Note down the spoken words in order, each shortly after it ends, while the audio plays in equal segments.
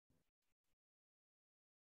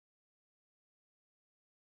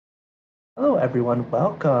Hello, everyone.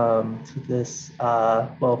 Welcome to this,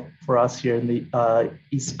 well, for us here in the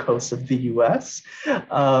East Coast of the US,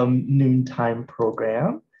 noontime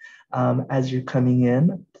program. As you're coming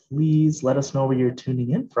in, please let us know where you're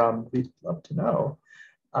tuning in from. We'd love to know.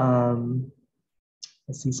 Um,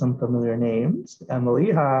 I see some familiar names.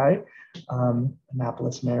 Emily, hi.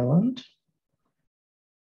 Annapolis, Maryland.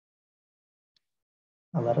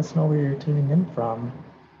 Let us know where you're tuning in from.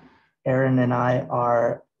 Erin and I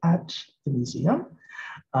are at the museum.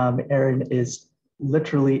 Erin is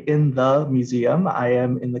literally in the museum. I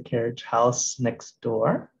am in the carriage house next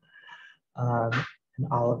door. Um, and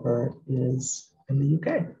Oliver is in the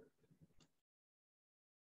UK.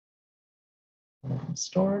 From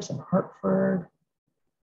stores in Hartford.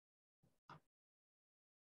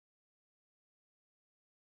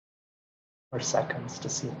 Or seconds to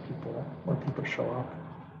see if more people show up.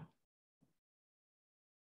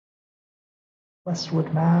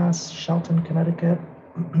 Westwood, Mass, Shelton, Connecticut.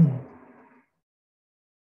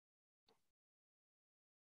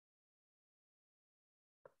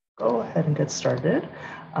 Go ahead and get started.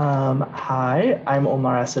 Hi, I'm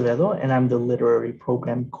Omar Acevedo, and I'm the Literary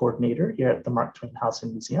Program Coordinator here at the Mark Twain House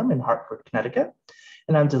Museum in Hartford, Connecticut.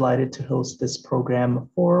 And I'm delighted to host this program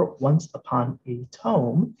for Once Upon a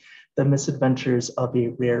Tome, the misadventures of a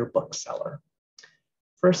rare bookseller.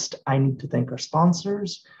 First, I need to thank our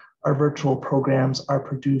sponsors. Our virtual programs are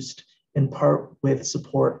produced in part with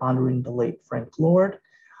support honoring the late Frank Lord.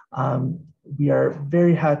 We are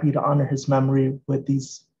very happy to honor his memory with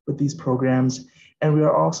these programs, and we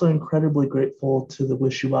are also incredibly grateful to the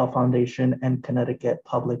Wish You Well Foundation and Connecticut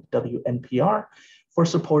Public WNPR for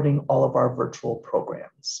supporting all of our virtual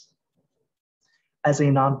programs. As a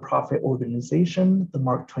nonprofit organization, the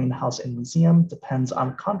Mark Twain House and Museum depends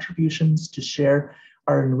on contributions to share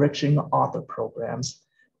our enriching author programs,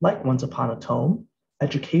 like Once Upon a Tome,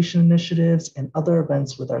 education initiatives, and other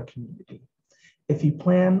events with our community. If you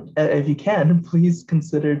can, please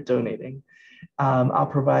consider donating. I'll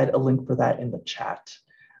provide a link for that in the chat.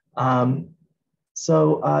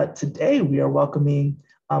 Today we are welcoming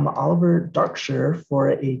Oliver Darkshire for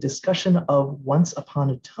a discussion of Once Upon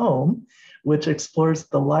a Tome, which explores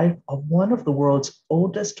the life of one of the world's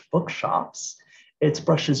oldest bookshops, its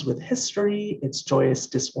brushes with history, its joyous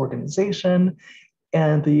disorganization,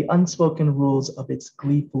 and the unspoken rules of its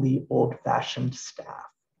gleefully old-fashioned staff.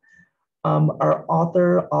 Our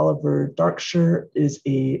author, Oliver Darkshire, is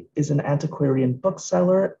an antiquarian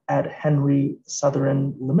bookseller at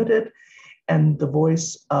Sotheran Ltd. And the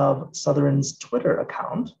voice of Sotheran's Twitter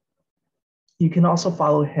account. You can also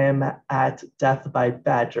follow him at Death by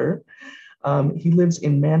Badger. He lives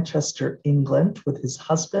in Manchester, England, with his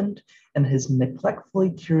husband and his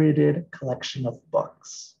neglectfully curated collection of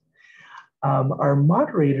books. Our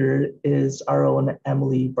moderator is our own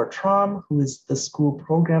Emily Bertram, who is the school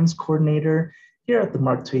programs coordinator here at the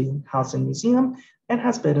Mark Twain House and Museum and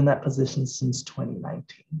has been in that position since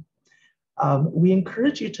 2019. We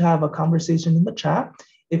encourage you to have a conversation in the chat.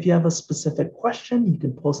 If you have a specific question, you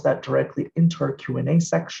can post that directly into our Q&A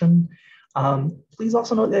section. Please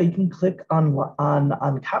also note that you can click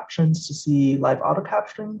on captions to see live auto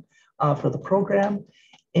captioning for the program.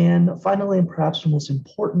 And finally, and perhaps most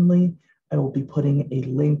importantly, I will be putting a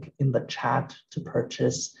link in the chat to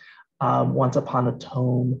purchase Once Upon a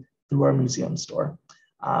Tome through our museum store.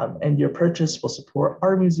 And your purchase will support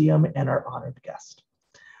our museum and our honored guest.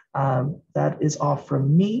 That is all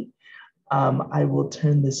from me. I will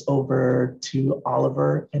turn this over to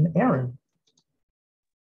Oliver and Erin.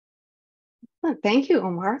 Thank you,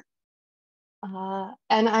 Omar.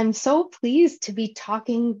 And I'm so pleased to be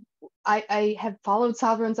talking. I have followed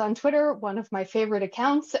Sotheran's on Twitter, one of my favorite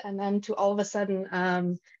accounts, and then to all of a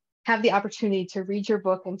sudden have the opportunity to read your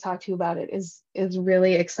book and talk to you about it is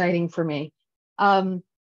really exciting for me. I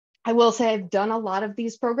will say I've done a lot of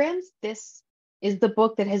these programs. This is the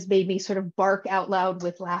book that has made me sort of bark out loud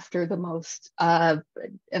with laughter the most. And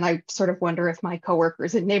I sort of wonder if my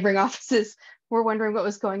coworkers in neighboring offices were wondering what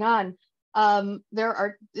was going on.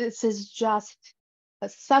 This is just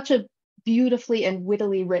such a beautifully and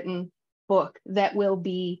wittily written book that will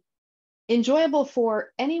be enjoyable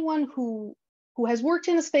for anyone who has worked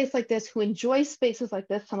in a space like this, who enjoys spaces like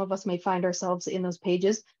this. Some of us may find ourselves in those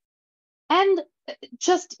pages. And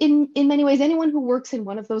just in many ways, anyone who works in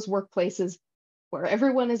one of those workplaces where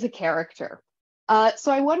everyone is a character.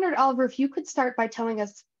 So I wondered, Oliver, if you could start by telling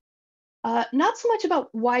us not so much about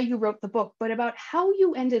why you wrote the book, but about how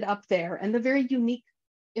you ended up there and the very unique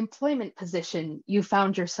employment position you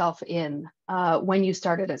found yourself in when you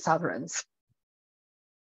started at Sotheran's.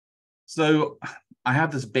 So I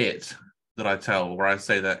have this bit that I tell where I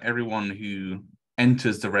say that everyone who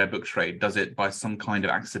enters the rare book trade does it by some kind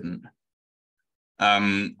of accident.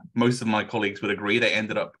 Most of my colleagues would agree they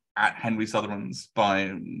ended up at Henry Sotheran's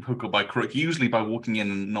by hook or by crook, usually by walking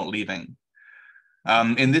in and not leaving.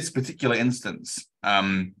 In this particular instance,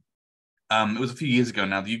 it was a few years ago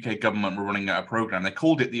now, the UK government were running a program. They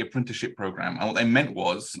called it the apprenticeship program. And what they meant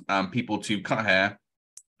was people to cut hair,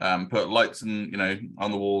 put lights and,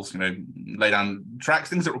 on the walls, lay down tracks,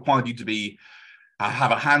 things that required you to be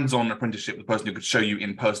have a hands-on apprenticeship with the person who could show you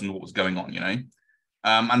in person what was going on,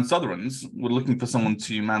 And Sotheran's were looking for someone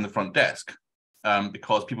to man the front desk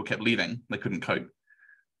because people kept leaving. They couldn't cope.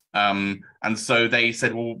 And so they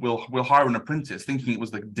said, well, we'll hire an apprentice, thinking it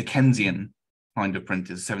was the Dickensian kind of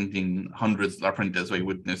printers, 1700s apprentice, where you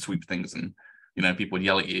would sweep things and, people would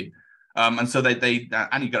yell at you. And so they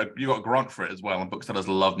and you got a grant for it as well, and booksellers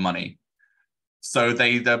love money. So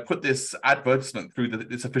they put this advertisement through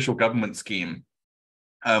this official government scheme,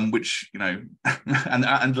 which,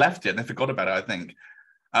 and left it, and they forgot about it, I think.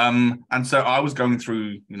 And so I was going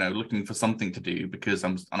through, looking for something to do because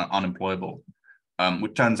I'm unemployable,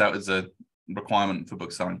 which turns out is a requirement for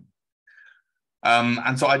bookselling.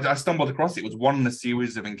 And so I stumbled across it. It was one in a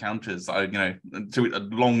series of encounters. To a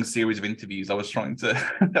long series of interviews I was trying to,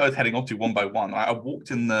 I was heading off to one by one. I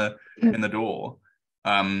walked in the door.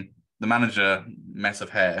 The manager, mess of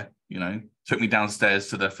hair, took me downstairs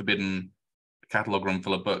to the forbidden catalogue room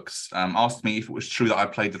full of books, asked me if it was true that I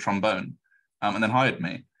played the trombone, and then hired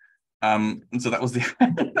me. And so that was the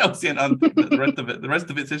that was the end. The rest of it, the rest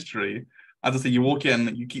of it's history. As I say, you walk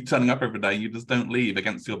in, you keep turning up every day, you just don't leave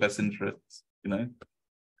against your best interests,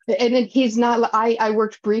 And he's not, I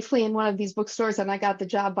worked briefly in one of these bookstores, and I got the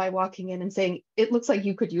job by walking in and saying, it looks like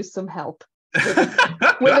you could use some help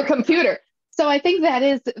with a computer. So I think that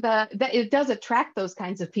is that it does attract those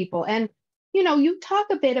kinds of people. And, you talk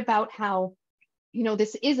a bit about how,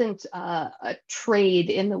 this isn't a trade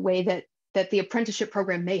in the way that the apprenticeship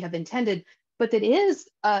program may have intended, but it is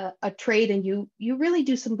a trade, and you really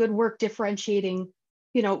do some good work differentiating,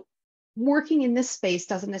 working in this space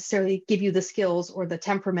doesn't necessarily give you the skills or the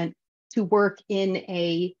temperament to work in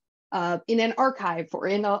an archive or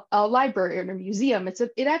in a library or in a museum.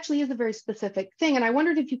 It actually is a very specific thing. And I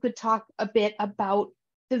wondered if you could talk a bit about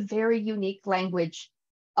the very unique language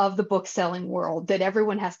of the book selling world that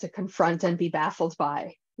everyone has to confront and be baffled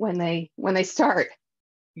by when they start.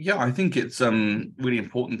 Yeah, I think it's really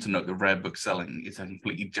important to note that rare book selling is a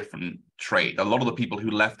completely different trade. A lot of the people who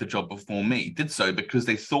left the job before me did so because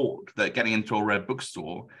they thought that getting into a rare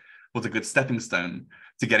bookstore was a good stepping stone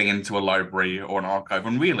to getting into a library or an archive.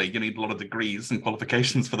 And really, you need a lot of degrees and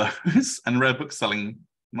qualifications for those. And rare book selling,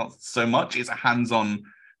 not so much. It's a hands-on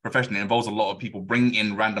profession. It involves a lot of people bringing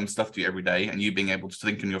in random stuff to you every day, and you being able to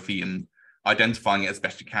think on your feet and identifying it as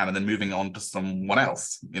best you can, and then moving on to someone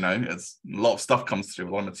else. It's a lot of stuff comes through,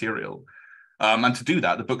 a lot of material, and to do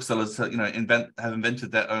that, the booksellers, have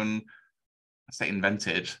invented their own.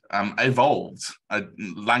 Evolved a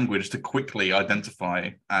language to quickly identify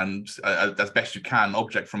and, as best you can,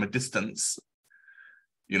 object from a distance.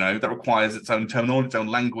 That requires its own terminology, its own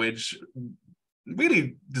language,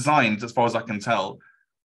 really designed, as far as I can tell,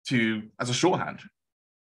 as a shorthand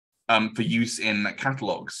for use in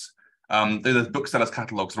catalogues. The booksellers'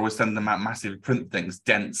 catalogues are always sending them out massive print things,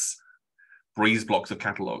 dense breeze blocks of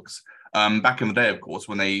catalogues. Back in the day, of course,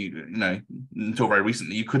 when they, until very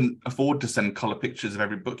recently, you couldn't afford to send color pictures of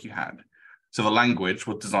every book you had. So the language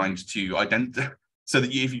was designed to identify, so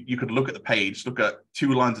that you could look at the page, look at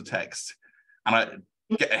 2 lines of text, and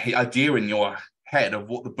get an idea in your head of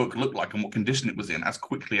what the book looked like and what condition it was in as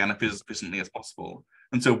quickly and as efficiently as possible.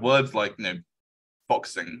 And so words like,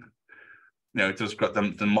 boxing, to describe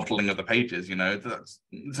the mottling of the pages,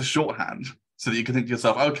 it's a shorthand, so that you can think to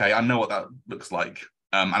yourself, okay, I know what that looks like.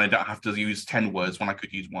 And I don't have to use 10 words when I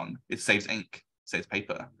could use 1. It saves ink, it saves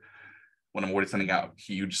paper. When I'm already sending out a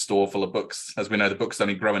huge store full of books, as we know, the books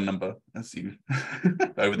only grow in number as you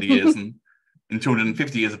over the years. And in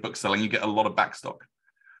 250 years of book selling, you get a lot of backstock.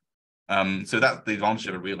 So that's the advantage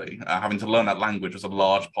of it, really. Having to learn that language was a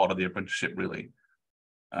large part of the apprenticeship, really.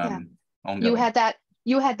 You had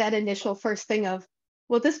that initial first thing of,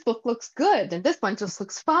 well, this book looks good, and this one just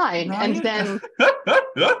looks fine. Right. And then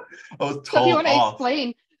I was told, so if you want to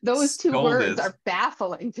explain, those two scolded. words are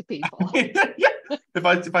baffling to people. Yeah.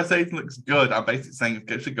 If I say it looks good, I'm basically saying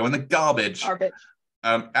it should go in the garbage.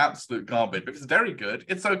 Absolute garbage. If it's very good,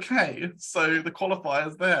 it's okay. So the qualifier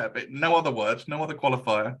is there, but no other word, no other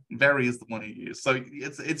qualifier. Very is the one you use. So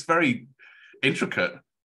it's very intricate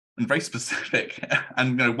and very specific.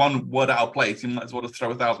 And one word out of place, you might as well just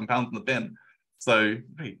throw £1,000 in the bin. So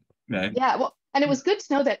yeah, well, and it was good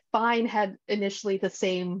to know that fine had initially the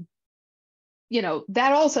same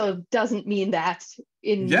that also doesn't mean that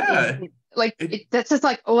Yeah. that's just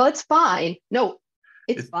like, oh, well, it's fine. No,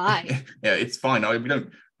 it's fine. Yeah, it's fine.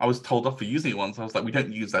 I was told off for using it once. I was like, we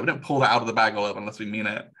don't use that. We don't pull that out of the bag unless we mean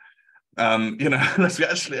it. Unless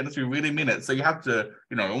we really mean it. So you have to,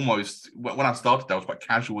 almost, when I started, I was quite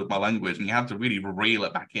casual with my language, and you have to really reel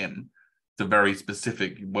it back in to very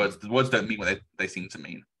specific words. The words don't mean what they seem to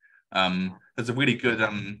mean. There's a really good,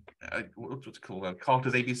 what's it called?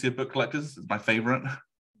 Carter's ABC of Book Collectors is my favorite.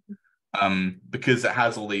 Because it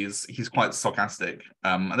has all these, he's quite sarcastic.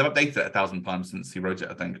 And they've updated it 1,000 times since he wrote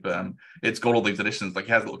it, I think. But it's got all these editions. Like,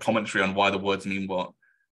 he has a little commentary on why the words mean what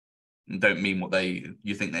and don't mean what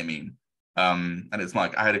you think they mean. And it's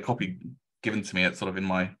like, I had a copy given to me. It's sort of in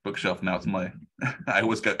my bookshelf now. It's I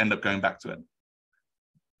always end up going back to it.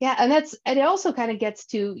 Yeah, and it also kind of gets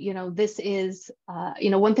to, this is,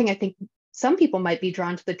 one thing I think some people might be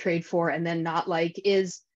drawn to the trade for and then not like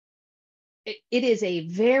is, it is a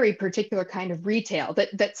very particular kind of retail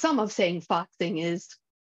that some of saying foxing is,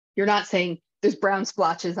 you're not saying there's brown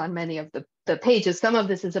splotches on many of the pages. Some of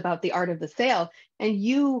this is about the art of the sale.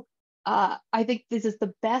 And I think this is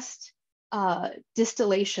the best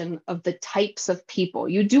distillation of the types of people.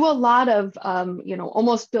 You do a lot of,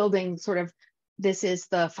 almost building sort of, this is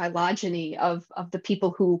the phylogeny of the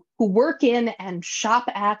people who work in and shop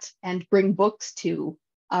at and bring books to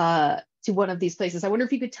one of these places. I wonder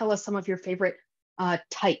if you could tell us some of your favorite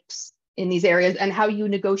types in these areas and how you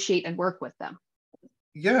negotiate and work with them.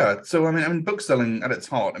 Yeah, so I mean, bookselling at its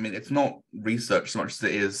heart, it's not research so much as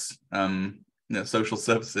it is, social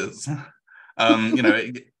services.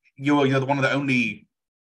 You're one of the only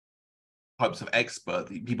types of expert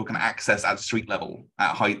that people can access at street level,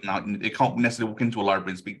 at height. Now, they can't necessarily walk into a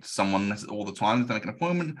library and speak to someone all the time. They make an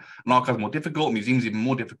appointment. An archive is more difficult. Museums even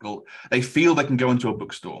more difficult. They feel they can go into a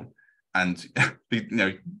bookstore and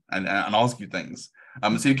and ask you things.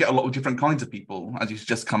 So you get a lot of different kinds of people as you're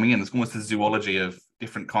just coming in. It's almost a zoology of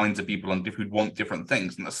different kinds of people and who want different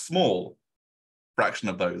things, and a small fraction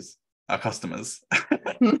of those are customers.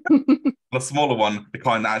 The smaller one, the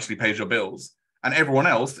kind that actually pays your bills. And everyone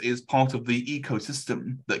else is part of the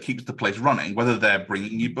ecosystem that keeps the place running, whether they're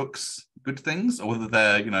bringing you books, good things, or whether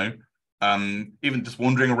they're, even just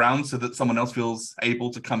wandering around so that someone else feels able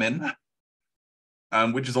to come in,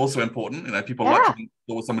 which is also important. People like to be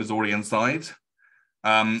sure somebody's already inside,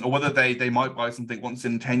 or whether they might buy something once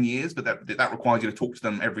in 10 years, but that requires you to talk to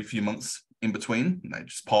them every few months in between.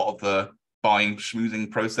 Just part of the buying schmoozing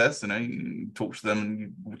process. You talk to them and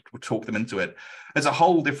you talk them into it. There's a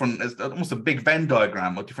whole different, there's almost a big Venn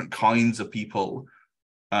diagram of different kinds of people,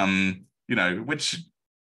 which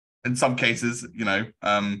in some cases,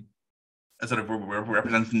 as sort of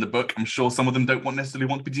represented in the book, I'm sure some of them don't necessarily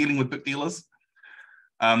want to be dealing with book dealers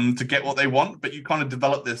to get what they want, but you kind of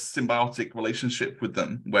develop this symbiotic relationship with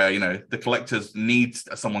them where, the collectors need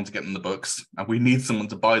someone to get them the books and we need someone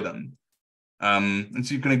to buy them. And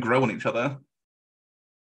so you're going to grow on each other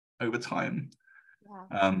over time.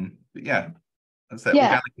 But yeah, that's it.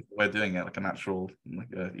 Organic is the way of doing it, like a natural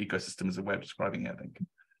ecosystem is a way of describing it, I think.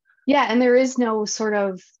 Yeah, and there is no sort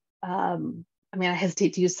of, I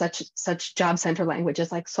hesitate to use such job center language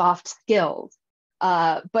as like soft skills,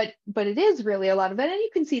 but it is really a lot of it. And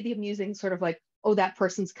you can see the amusing sort of like, oh, that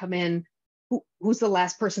person's come in, who's the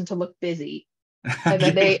last person to look busy, and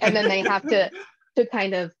then they have to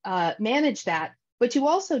kind of manage that. But you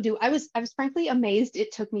also do, I was frankly amazed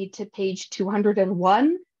it took me to page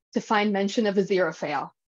 201 to find mention of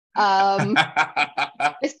Aziraphale.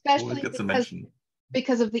 Especially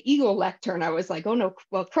because of the Eagle lectern. I was like, oh no,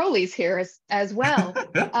 well, Crowley's here as well.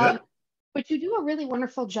 But you do a really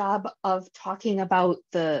wonderful job of talking about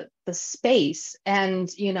the space and,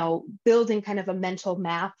 building kind of a mental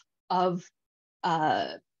map of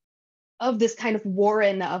this kind of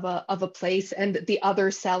warren of a place and the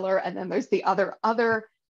other cellar, and then there's the other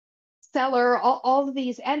cellar, all of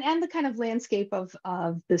these, and the kind of landscape of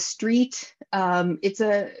the street.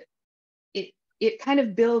 It kind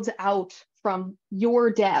of builds out from your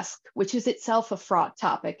desk, which is itself a fraught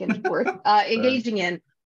topic and worth engaging in,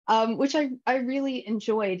 which I really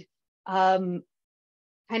enjoyed. Kind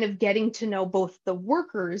of getting to know both the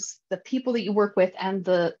workers, the people that you work with, and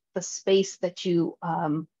the space that you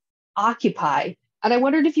occupy. And I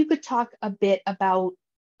wondered if you could talk a bit about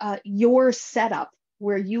your setup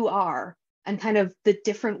where you are and kind of the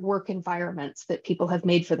different work environments that people have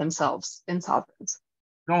made for themselves in Sotheran's.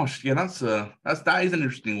 Gosh, yeah, that is an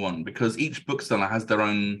interesting one, because each bookseller has their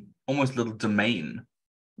own almost little domain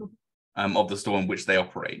of the store in which they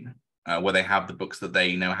operate, where they have the books that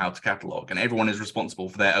they know how to catalog, and everyone is responsible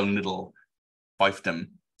for their own little fiefdom,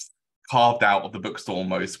 carved out of the bookstore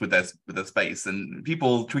almost with their space, and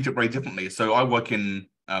people treat it very differently. So I work in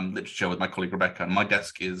literature with my colleague Rebecca, and my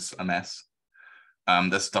desk is a mess.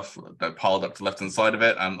 There's stuff that piled up to the left hand side of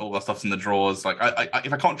it, and all that stuff's in the drawers. Like I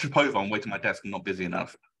if I can't trip over on the way to my desk, I'm not busy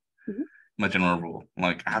enough. Mm-hmm. My general rule.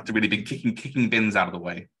 Like I have to really be kicking bins out of the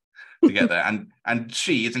way to get there. And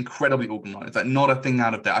she is incredibly organized. Like not a thing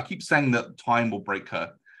out of there. I keep saying that time will break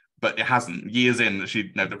her, but it hasn't. Years in,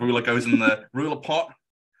 the ruler goes in the ruler pot,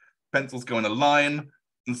 pencils go in a line.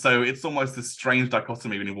 And so it's almost this strange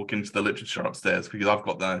dichotomy when you walk into the literature upstairs, because I've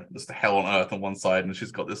got the hell on earth on one side, and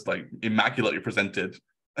she's got this like immaculately presented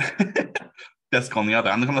desk on the other.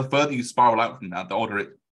 And the kind of further you spiral out from that, the odder it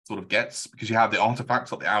sort of gets, because you have the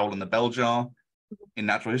artifacts like the owl and the bell jar in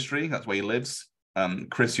natural history. That's where he lives.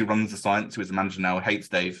 Chris, who runs the science, who is the manager now, hates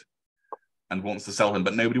Dave and wants to sell him,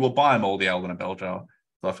 but nobody will buy him all the owl and a bell jar.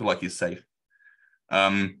 So I feel like he's safe.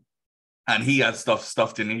 And he has stuff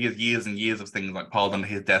stuffed in. He has years and years of things like piled under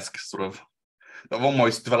his desk, sort of, that have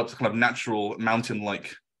almost developed a kind of natural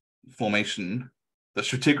mountain-like formation, the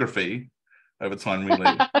stratigraphy over time,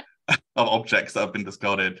 really, of objects that have been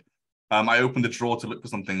discarded. I opened the drawer to look for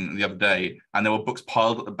something the other day, and there were books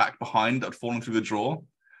piled at the back behind that had fallen through the drawer.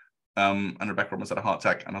 And Rebecca almost had a heart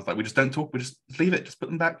attack, and I was like, we just don't talk, we just leave it, just put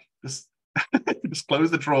them back, just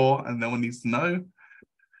close the drawer, and no one needs to know.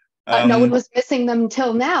 No one was missing them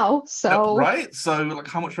till now, so right. So, like,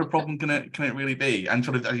 how much of a problem can it really be? And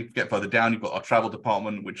sort of as you get further down, you've got our travel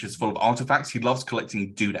department, which is full of artifacts. He loves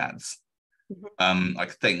collecting doodads,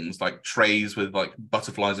 like things like trays with like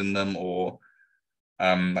butterflies in them, or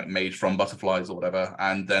like made from butterflies or whatever.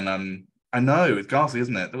 And then I know it's ghastly,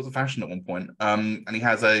 isn't it? There was a fashion at one point. And he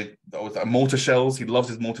has a mortar shells. He loves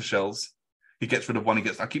his mortar shells. He gets rid of one.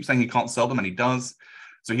 I keep saying he can't sell them, and he does.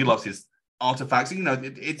 So he loves his artifacts. You know,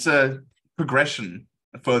 it's a progression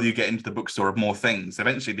the further you get into the bookstore of more things,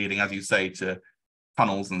 eventually leading, as you say, to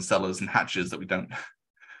tunnels and cellars and hatches that we don't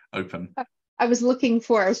open. I was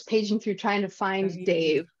paging through trying to find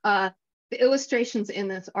Dave. The illustrations in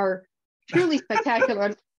this are truly spectacular.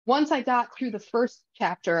 And once I got through the first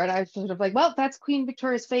chapter, and I was sort of like, well, that's Queen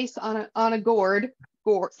Victoria's face on a gourds.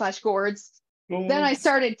 Then I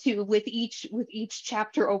started to, with each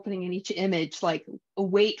chapter opening and each image, like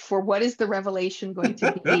wait for what is the revelation going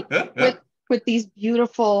to be with these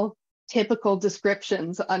beautiful typical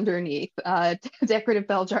descriptions underneath. Decorative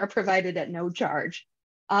bell jar provided at no charge.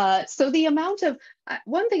 So the amount of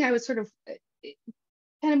one thing I was sort of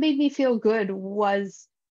kind of made me feel good was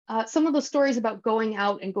some of the stories about going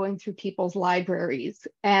out and going through people's libraries,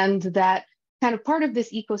 and that kind of part of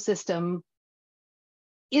this ecosystem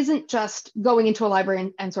isn't just going into a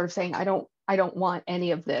library and sort of saying, I don't want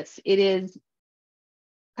any of this. It is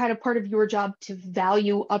kind of part of your job to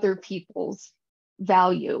value other people's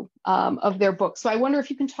value of their books. So I wonder if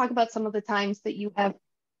you can talk about some of the times that you have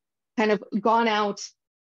kind of gone out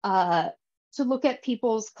to look at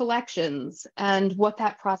people's collections and what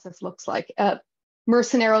that process looks like,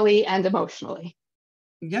 mercenarily and emotionally.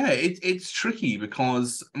 Yeah, it's tricky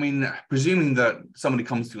because, I mean, presuming that somebody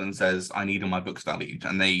comes to you and says, I need all my books valued,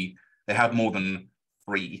 and they have more than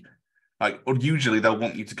 3, like, or usually they'll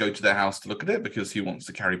want you to go to their house to look at it, because who wants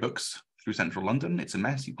to carry books through central London? It's a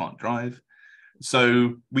mess, you can't drive.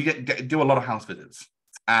 So we do a lot of house visits.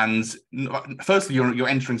 And firstly, you're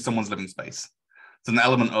entering someone's living space. It's an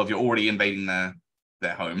element of you're already invading their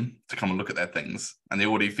home to come and look at their things, and they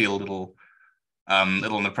already feel a little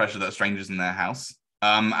under pressure that strangers in their house.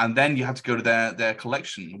 And then you have to go to their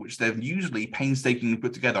collection, which they've usually painstakingly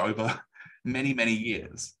put together over many, many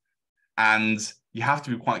years. And you have to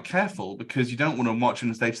be quite careful, because you don't want to watch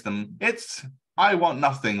and say to them, I want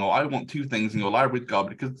nothing, or I want 2 things in your library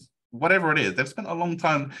garbage, because whatever it is, they've spent a long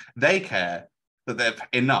time. They care that they've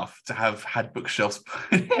enough to have had bookshelves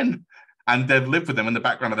put in, and they've lived with them in the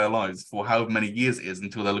background of their lives for however many years it is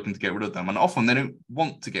until they're looking to get rid of them. And often they don't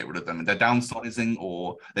want to get rid of them. They're downsizing,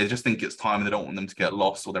 or they just think it's time and they don't want them to get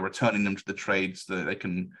lost, or they're returning them to the trade so that they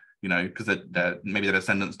can, because maybe their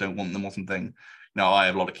descendants don't want them or something. Now, I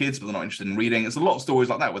have a lot of kids, but they're not interested in reading. It's a lot of stories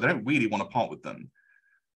like that where they don't really want to part with them.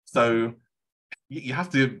 So you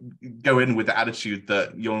have to go in with the attitude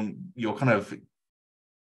that you're kind of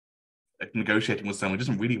negotiating with someone who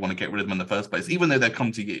doesn't really want to get rid of them in the first place, even though they've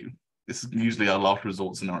come to you. This is usually our last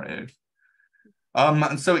resort scenario.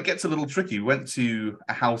 And so it gets a little tricky. We went to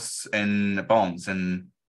a house in Barnes in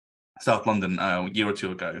South London a year or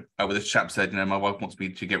 2 ago, where this chap said, my wife wants me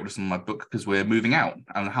to get rid of some of my books because we're moving out,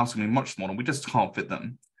 and the house is going to be much smaller, and we just can't fit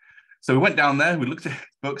them. So we went down there, we looked at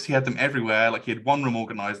books, he had them everywhere, like he had one room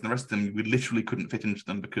organized, and the rest of them, we literally couldn't fit into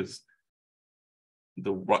them because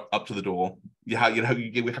right up to the door, we had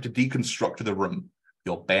to deconstruct the room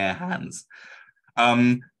your bare hands.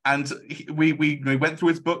 And we went through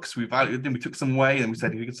his books, we valued them, we took some away, and we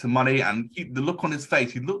said he could get some money. And the look on his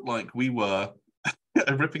face, he looked like we were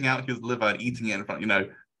ripping out his liver and eating it in front.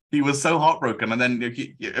 He was so heartbroken. And then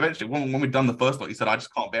eventually, when we'd done the first book, he said, "I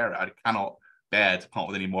just can't bear it. I cannot bear to part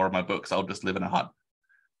with any more of my books. I'll just live in a hut."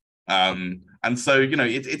 And so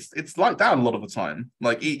it's like that a lot of the time.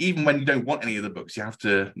 Like even when you don't want any of the books, you have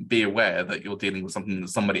to be aware that you're dealing with something that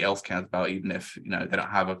somebody else cares about, even if they don't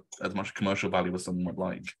have as much commercial value as someone would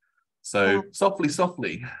like. So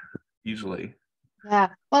softly, usually. Yeah.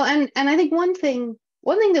 Well, and I think one thing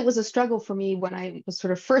that was a struggle for me when I was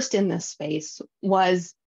sort of first in this space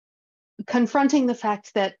was confronting the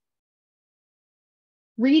fact that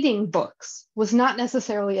reading books was not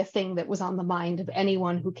necessarily a thing that was on the mind of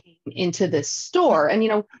anyone who came into this store. And,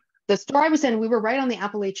 the store I was in, we were right on the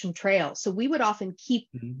Appalachian Trail. So we would often keep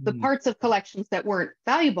the parts of collections that weren't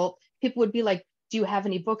valuable. People would be like, "Do you have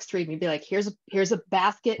any books to read?" We'd be like, here's a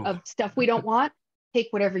basket of stuff we don't want. Take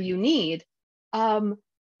whatever you need.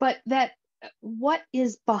 But that what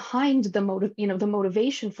is behind the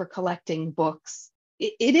motivation for collecting books,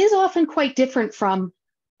 it is often quite different from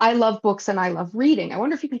 "I love books and I love reading." I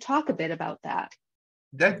wonder if you can talk a bit about that.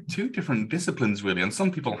 They're two different disciplines, really, and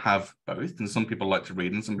some people have both, and some people like to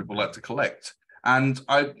read, and some people like to collect. And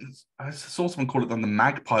I saw someone call it the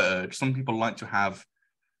magpie urge. Some people like to have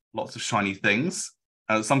lots of shiny things.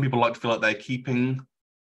 Some people like to feel like they're keeping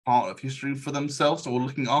part of history for themselves or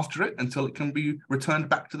looking after it until it can be returned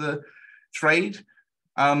back to the trade.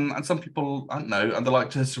 And some people, I don't know, and they like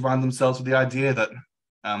to surround themselves with the idea that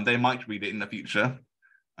they might read it in the future.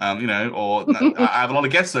 Or I have a lot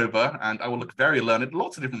of guests over and I will look very learned.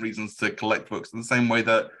 Lots of different reasons to collect books in the same way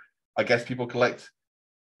that I guess people collect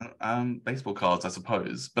baseball cards, I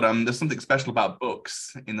suppose. But there's something special about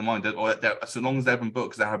books in the mind, or so long as there have been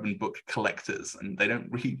books, there have been book collectors, and they don't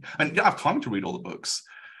read, and you don't have time to read all the books.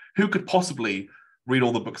 Who could possibly read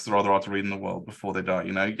all the books there are to read in the world before they die?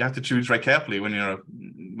 You have to choose very carefully when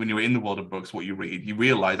you're in the world of books what you read. You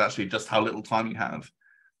realize actually just how little time you have.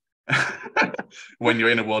 When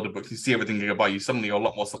you're in a world of books, you see everything you go by, you suddenly are a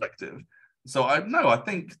lot more selective. So I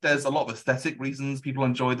think there's a lot of aesthetic reasons people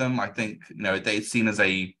enjoy them. I think it's seen as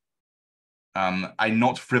a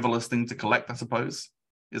not frivolous thing to collect, I suppose,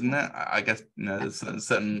 isn't it? I guess there's a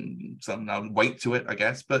certain weight to it, I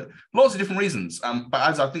guess, but lots of different reasons. But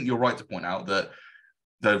as I think you're right to point out that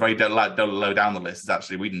the very low down the list is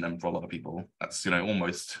actually reading them for a lot of people. That's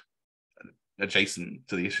almost adjacent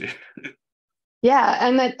to the issue. Yeah,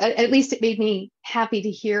 and that at least it made me happy to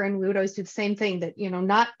hear, and we would always do the same thing, that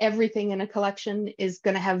not everything in a collection is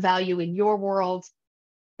going to have value in your world,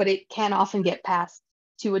 but it can often get passed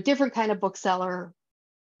to a different kind of bookseller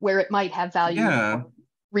where it might have value for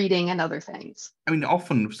reading and other things. I mean,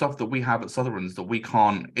 often stuff that we have at Sotheran's that we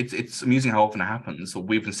can't, it's amusing how often it happens. So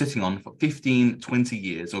we've been sitting on for 15, 20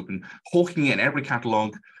 years. We've been hawking it in every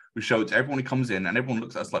catalogue. We show it to everyone who comes in, and everyone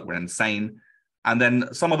looks at us like we're insane. And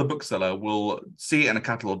then some other bookseller will see it in a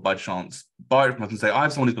catalogue by chance, buy it from us and say, "I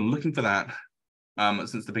have someone who's been looking for that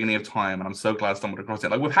since the beginning of time, and I'm so glad I stumbled across it."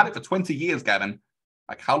 Like, we've had it for 20 years, Gavin.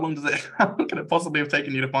 Like, how long can it possibly have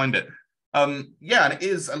taken you to find it? And it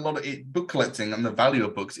is a lot of it. Book collecting and the value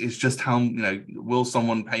of books is just how, will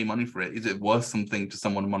someone pay money for it? Is it worth something to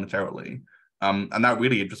someone monetarily? And that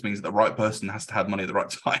really just means that the right person has to have money at the right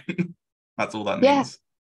time. That's all that means.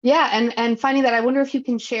 Yeah, and finding that, I wonder if you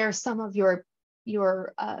can share some of your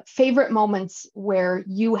favorite moments where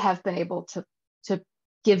you have been able to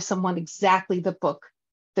give someone exactly the book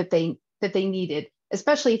that they needed,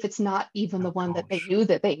 especially if it's not even the one that they knew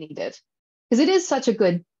that they needed, because it is such a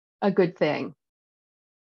good thing.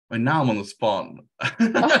 And now I'm on the spot.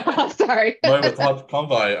 Sorry. Moment hard to come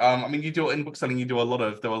by. I mean, you do in bookselling, there are a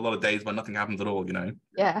lot of days when nothing happens at all,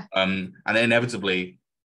 Yeah. And inevitably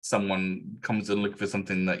someone comes and looks for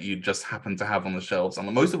something that you just happen to have on the shelves.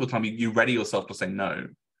 And most of the time you ready yourself to say no.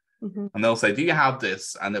 Mm-hmm. And they'll say, "Do you have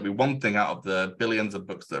this?" And there'll be one thing out of the billions of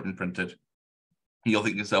books that have been printed. And you'll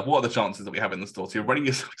think to yourself, what are the chances that we have it in the store? So you're ready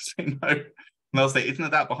yourself to say no. And they'll say, "Isn't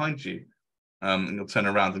it that behind you?" And you'll turn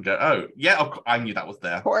around and go, "Oh, yeah, I knew that was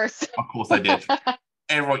there. Of course I did."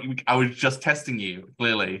 Everyone, I was just testing you,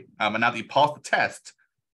 clearly. And now that you passed the test,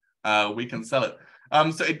 we can sell it.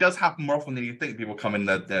 So it does happen more often than you think. People come in,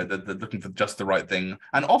 they're looking for just the right thing.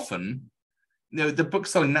 And often, the book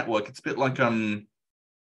selling network, it's a bit like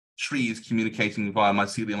trees communicating via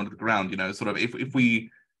mycelium under the ground. Sort of if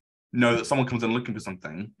we know that someone comes in looking for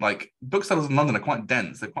something, like booksellers in London are quite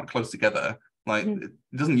dense, they're quite close together. Like, it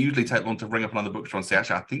doesn't usually take long to ring up another bookstore and say,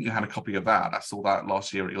 "Actually, I think you had a copy of that. I saw that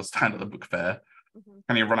last year at your stand at the book fair.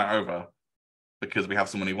 Can you run it over?" because we have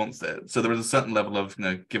someone who wants it. So there is a certain level of, you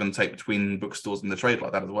know, give and take between bookstores and the trade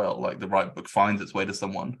like that as well. Like the right book finds its way to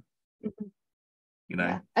someone, you know.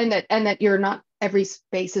 Yeah. And that you're not, every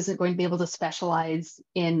space isn't going to be able to specialize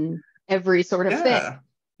in every sort of thing.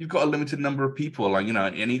 You've got a limited number of people, like, you know,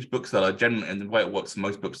 in each bookseller, generally, and the way it works in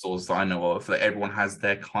most bookstores that I know of, that everyone has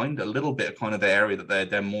their a little bit of kind of their area that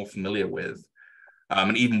they're more familiar with.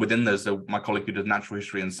 And even within those, so my colleague who does natural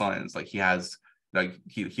history and science, like he has, like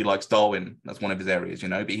he likes Darwin, that's one of his areas, you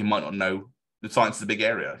know, but he might not know, the science is a big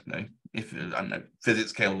area, you know. If, I don't know,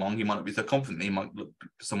 physics came along, he might not be so confident, he might look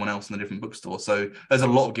for someone else in a different bookstore. So there's a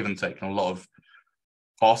lot of give and take and a lot of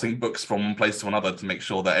passing books from one place to another to make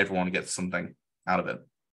sure that everyone gets something out of it.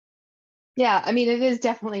 Yeah, I mean, it is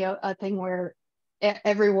definitely a thing where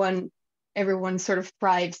everyone sort of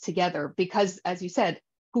thrives together, because, as you said,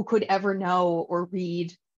 who could ever know or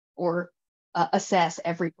read or assess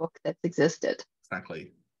every book that's existed?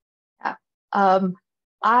 Exactly. Yeah.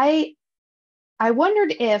 I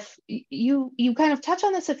wondered if you kind of touch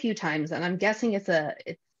on this a few times, and I'm guessing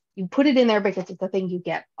you put it in there because it's a thing you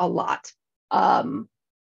get a lot.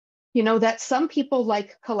 You know, that some people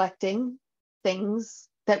like collecting things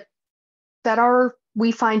that are,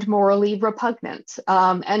 we find, morally repugnant,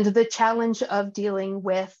 and the challenge of dealing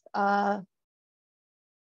with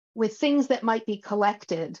things that might be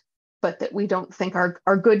collected but that we don't think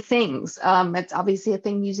are good things. It's obviously a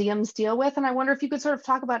thing museums deal with, and I wonder if you could sort of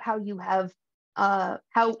talk about how you have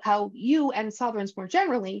how you and Sotheran's more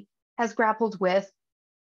generally has grappled with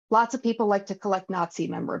lots of people like to collect Nazi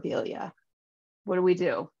memorabilia. What do we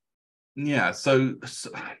do? Yeah, so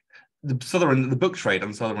the book trade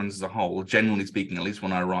and Sotheran's as a whole, generally speaking, at least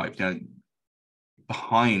when I arrived, you know,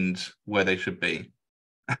 behind where they should be.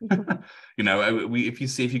 You know,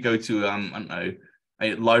 if you go to I don't know,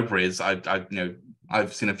 libraries,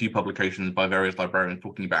 I've seen a few publications by various librarians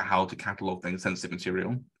talking about how to catalog things, sensitive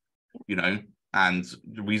material, you know, and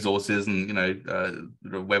resources, and, you know,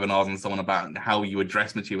 webinars and so on about how you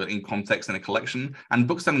address material in context in a collection. And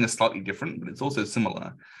bookselling is slightly different, but it's also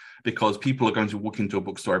similar, because people are going to walk into a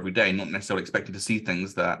bookstore every day, not necessarily expecting to see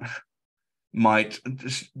things that might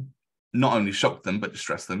not only shock them, but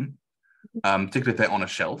distress them, particularly if they're on a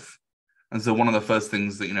shelf. And so one of the first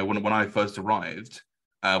things that, you know, when I first arrived,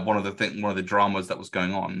 one of the dramas that was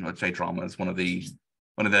going on, I'd say dramas, one of the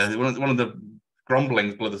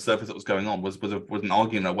grumblings below the surface that was going on was an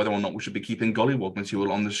argument about whether or not we should be keeping gollywog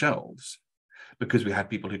material on the shelves, because we had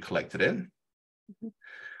people who collected it.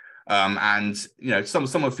 And, you know,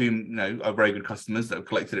 some of whom, you know, are very good customers that have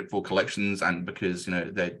collected it for collections, and because, you know,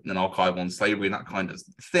 they're an archive on slavery and that kind of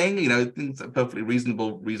thing, you know, things are perfectly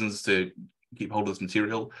reasonable reasons to keep hold of this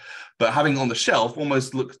material. But having it on the shelf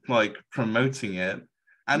almost looked like promoting it.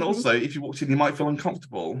 And also, if you walked in, you might feel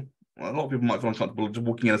uncomfortable. Well, a lot of people might feel uncomfortable just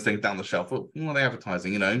walking in and staying down the shelf. Oh, what are they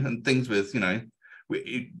advertising, you know? And things with, you know,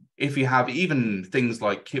 if you have even things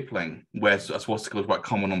like Kipling, where a swastika was quite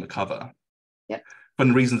common on the cover, for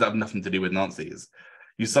reasons that have nothing to do with Nazis,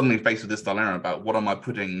 you suddenly faced with this dilemma about, what am I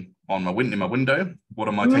putting on in my window? What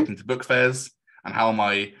am I taking to book fairs? And how am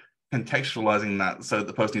I contextualizing that so that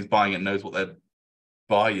the person who's buying it knows what they're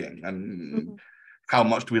buying? And how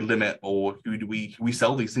much do we limit, or who do we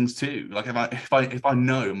sell these things to? Like, if I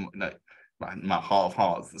know, you know, in my heart of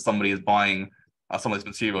hearts, that somebody is buying some of this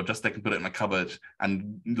material just so they can put it in my cupboard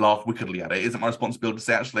and laugh wickedly at it, is it my responsibility to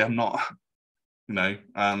say, actually, I'm not? You know,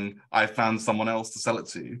 I found someone else to sell it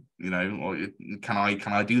to, you know, or can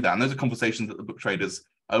I do that? And those are conversations that the book traders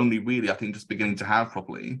only really, I think, just beginning to have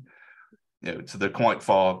properly. You know, so they're quite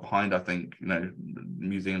far behind, I think, you know,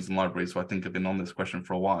 museums and libraries who I think have been on this question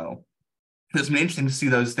for a while. It's been interesting to see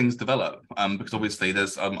those things develop, because obviously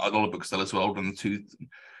there's a lot of booksellers who are older in the tooth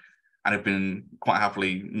and have been quite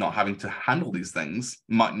happily not having to handle these things,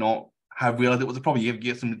 might not have realized it was a problem. You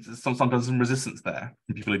get sometimes some resistance there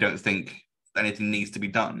from people who don't think anything needs to be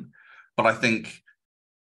done. But I think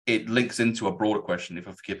it links into a broader question, if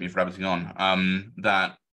you forgive me for rabbiting on,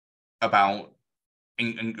 that about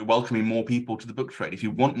welcoming more people to the book trade. If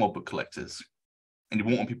you want more book collectors, and you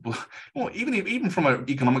want more people, well, even from an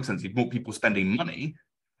economic sense, you want people spending money,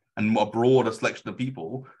 and a broader selection of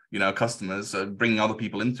people, you know, customers, bringing other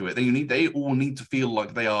people into it, then they all need to feel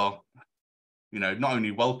like they are, you know, not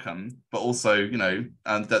only welcome, but also, you know,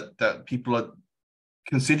 that people are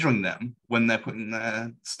considering them when they're putting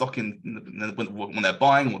their stock in, when they're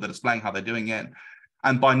buying, what they're displaying, how they're doing it.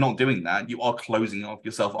 And by not doing that, you are closing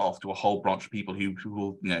yourself off to a whole branch of people who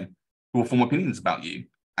will, you know, who will form opinions about you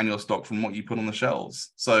and your stock from what you put on the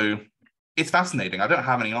shelves. So it's fascinating. I don't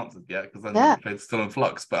have any answers yet because it's still in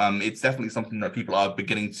flux, but it's definitely something that people are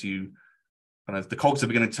beginning to, kind of, the cogs are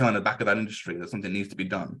beginning to turn at the back of that industry, that something needs to be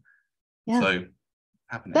done. Yeah. So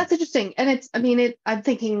happening. That's interesting. And it's, I mean, I'm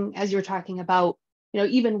thinking as you were talking about,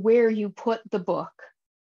 even where you put the book,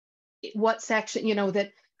 what section,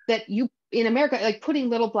 that you, in America, like putting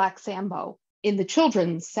Little Black Sambo in the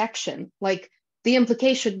children's section, like the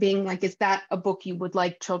implication being like, is that a book you would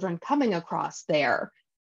like children coming across there?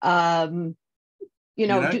 Are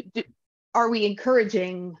we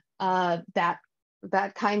encouraging that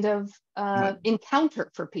kind of encounter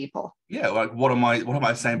for people? Yeah, like what am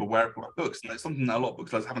I saying about where I put my books? And it's something that a lot of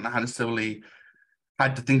booksellers haven't necessarily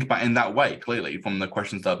had to think about in that way, clearly, from the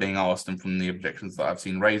questions that are being asked and from the objections that I've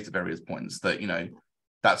seen raised at various points, that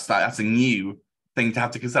that's a new thing to have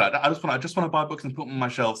to consider. I just want to buy books and put them on my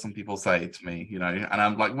shelf, some people say to me, and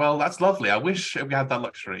I'm like, well, that's lovely. I wish we had that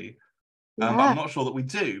luxury. Yeah. But I'm not sure that we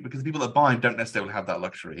do, because the people that buy don't necessarily have that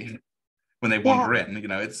luxury when they wander in.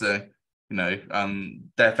 It's they're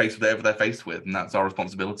faced with whatever they're faced with, and that's our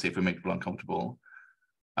responsibility if we make people uncomfortable.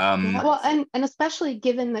 Well, and especially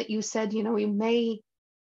given that you said, you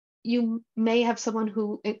may have someone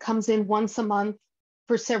who it comes in once a month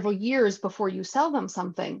for several years before you sell them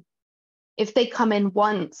something. If they come in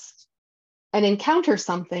once and encounter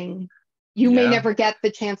something, you may never get the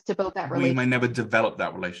chance to build that relationship. We may never develop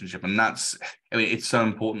that relationship, and it's so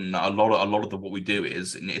important that a lot of what we do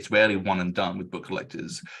it's rarely one and done with book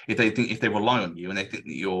collectors. If they rely on you and they think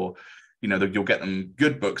that you'll get them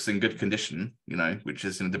good books in good condition, which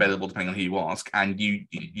is debatable depending on who you ask, and you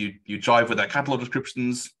jive with their catalog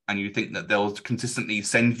descriptions, and you think that they'll consistently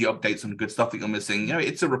send you updates on good stuff that you're missing.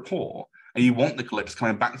 It's a rapport, and you want the collectors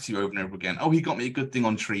coming back to you over and over again. Oh, he got me a good thing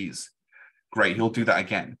on trees. Great, he'll do that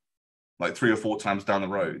again, like 3 or 4 times down the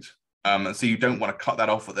road. And so you don't want to cut that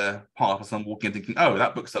off at their path, or someone walking in thinking, oh,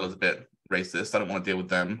 that bookseller's a bit racist, I don't want to deal with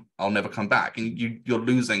them, I'll never come back. And you're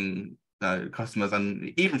losing customers,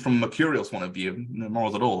 and even from a curious point of view, no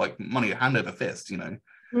morals at all, like money hand over fist,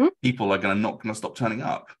 people are not going to stop turning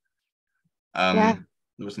up. There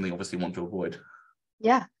was something obviously you want to avoid.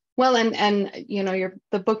 Yeah. Well, and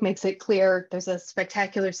the book makes it clear. There's a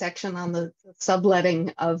spectacular section on the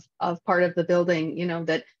subletting of part of the building,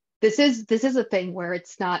 that this is a thing where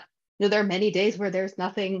it's not, there are many days where there is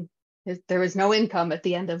no income at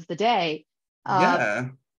the end of the day.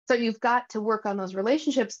 So you've got to work on those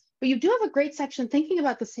relationships, but you do have a great section thinking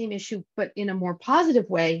about the same issue, but in a more positive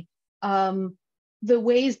way. The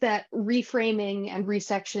ways that reframing and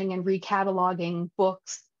resectioning and recataloging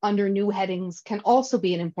books under new headings can also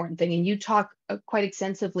be an important thing. And you talk quite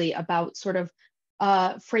extensively about sort of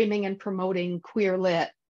framing and promoting queer lit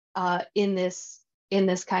in this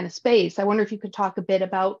kind of space. I wonder if you could talk a bit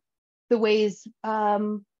about the ways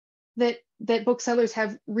that booksellers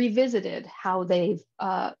have revisited how they've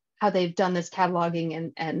done this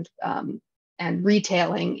cataloging and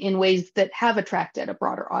retailing in ways that have attracted a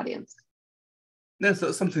broader audience. Yes,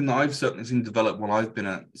 that's something that I've certainly seen develop while I've been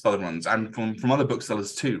at Sotheran, and from other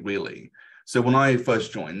booksellers too, really. So when I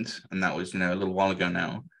first joined, and that was a little while ago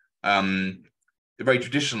now, very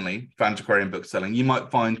traditionally for antiquarian bookselling, you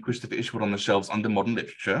might find Christopher Isherwood on the shelves under modern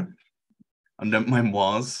literature, under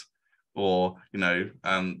memoirs, or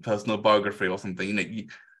personal biography or something.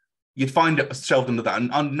 You'd find it shelved under that,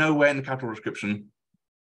 and nowhere in the catalog description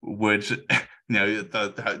would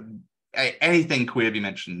anything queer be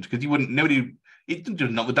mentioned, because it didn't do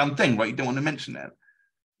another done thing, right? You don't want to mention it.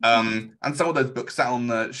 And some of those books sat on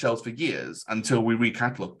the shelves for years until we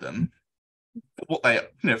recatalogued them for what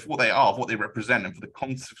they are, for what they represent, and for the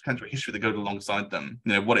potential history that goes alongside them.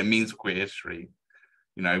 What it means for queer history,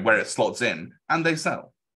 where it slots in, and they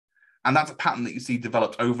sell. And that's a pattern that you see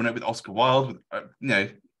developed over and over with Oscar Wilde,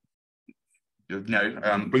 with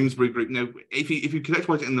Bloomsbury Group. If you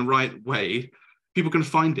contextualize it in the right way, people can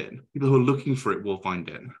find it. People who are looking for it will find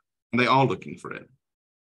it. And they are looking for it.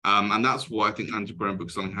 And that's what I think antiquarian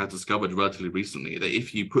bookselling has discovered relatively recently, that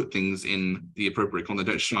if you put things in the appropriate content,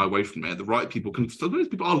 don't shy away from it, the right people can, sometimes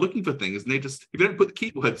people are looking for things, and if you don't put the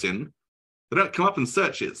keywords in, they don't come up in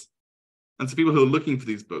searches. And so people who are looking for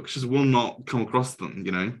these books just will not come across them,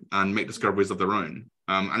 and make discoveries of their own.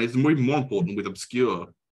 And it's even more important with obscure,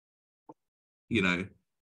 queer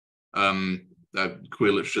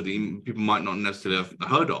literature that people might not necessarily have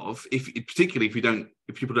heard of. Particularly if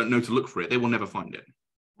people don't know to look for it, they will never find it.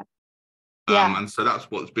 And so that's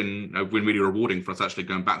what's been really rewarding for us, actually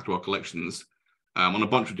going back to our collections on a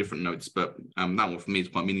bunch of different notes. But that one for me is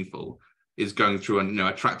quite meaningful, is going through and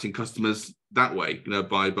attracting customers that way,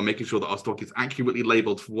 by making sure that our stock is accurately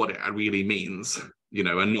labeled for what it really means,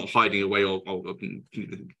 and not hiding away or putting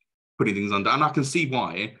things under. And I can see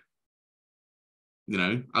why.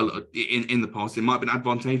 In the past, it might have been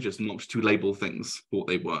advantageous not to label things for what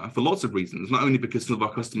they were, for lots of reasons. Not only because some of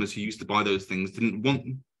our customers who used to buy those things didn't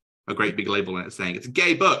want a great big label on it saying it's a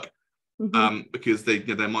gay book, because they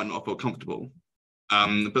might not feel comfortable.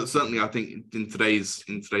 But certainly, I think in today's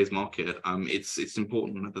market, it's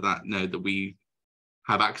important that we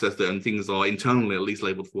have access to it, and things are internally at least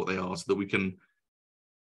labeled for what they are, so that we can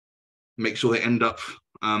make sure they end up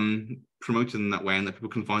promoted in that way, and that people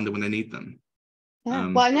can find them when they need them.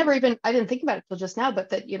 Yeah. Well, I didn't think about it till just now, but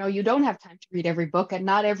that, you don't have time to read every book, and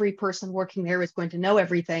not every person working there is going to know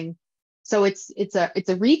everything. So it's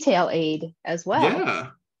a retail aid as well. Yeah.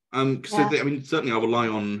 Certainly I rely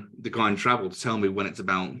on the guy in travel to tell me when it's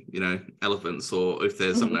about, elephants, or if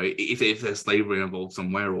there's something, if there's slavery involved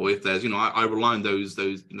somewhere, or if there's, I rely on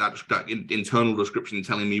that internal description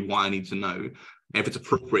telling me what I need to know, and if it's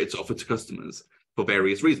appropriate to offer to customers for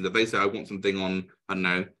various reasons. If they say I want something on, I don't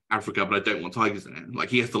know, Africa, but I don't want tigers in it, like,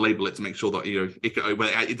 he has to label it to make sure that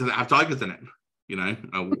it doesn't have tigers in it,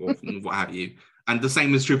 or what have you. And the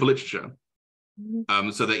same is true for literature.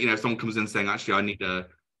 So that, if someone comes in saying, actually, I need a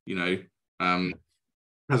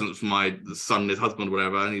present for my son, his husband, or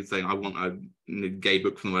whatever, and he's saying, I want a gay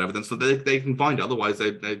book from whatever, then so they can find it. Otherwise,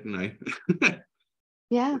 they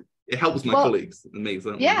Yeah. It helps my colleagues and me,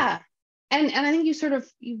 certainly. Yeah. And I think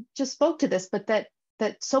you just spoke to this, but that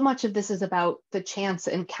so much of this is about the chance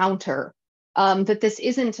encounter, that this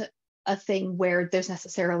isn't a thing where there's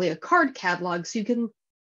necessarily a card catalog, so you can,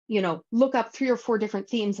 look up 3 or 4 different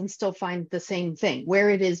themes and still find the same thing. Where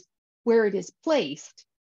it is placed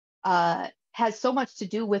has so much to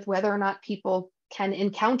do with whether or not people can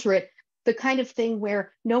encounter it, the kind of thing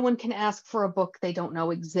where no one can ask for a book they don't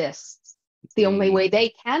know exists. The only way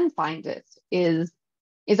they can find it is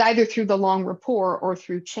either through the long rapport or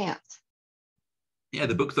through chance. Yeah,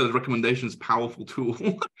 the bookseller's recommendation is a powerful tool.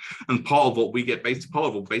 And part of what we get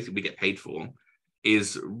basically we get paid for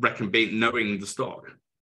is knowing the stock.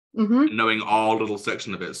 Knowing our little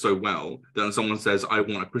section of it so well that when someone says, I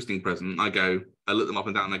want a christening present, I look them up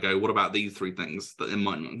and down and I go, what about these 3 things that they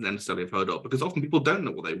might not necessarily have heard of? Because often people don't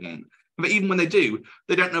know what they want. But even when they do,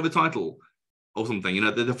 they don't know the title or something,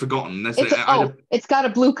 they're forgotten. It's got a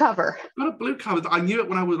blue cover. Got a blue cover. I knew it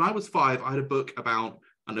when I was 5. I had a book about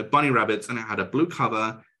bunny rabbits, and it had a blue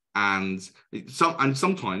cover, and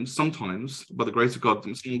sometimes by the grace of God,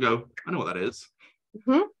 someone will go, I know what that is.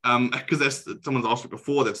 Because someone's asked it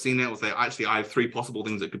before, they've seen it, or say, actually, I have 3 possible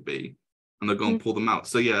things it could be, and they'll go and pull them out.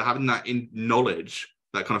 So yeah, having that knowledge,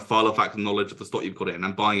 that kind of file of fact knowledge of the stock you've got in,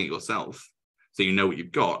 and buying it yourself, so you know what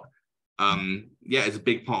you've got, it's a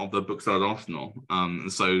big part of the bookseller's arsenal.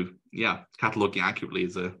 And so yeah, cataloging accurately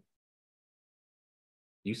is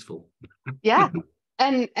useful. Yeah.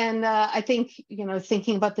 And I think,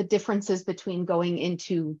 thinking about the differences between going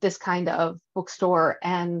into this kind of bookstore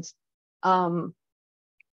and a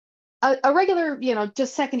regular,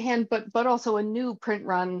 just secondhand, but also a new print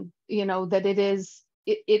run, that it is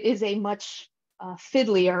a much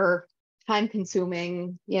fiddlier, time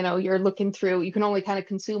consuming, you're looking through, you can only kind of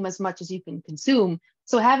consume as much as you can consume.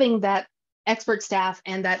 So having that expert staff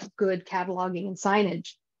and that good cataloging and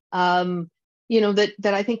signage,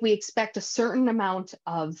 that I think we expect a certain amount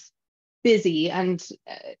of busy and,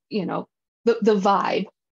 the vibe.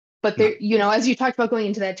 But there, as you talked about going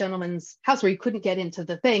into that gentleman's house where you couldn't get into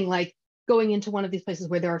the thing, like going into one of these places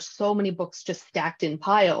where there are so many books just stacked in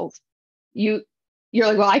piles, you're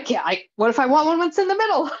like, well, what if I want one that's in the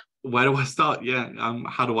middle? Where do I start? Yeah.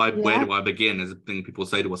 Where do I begin is a thing people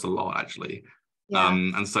say to us a lot, actually. Yeah.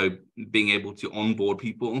 And so being able to onboard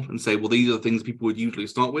people and say, well, these are the things people would usually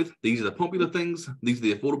start with. These are the popular things. These are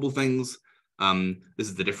the affordable things. This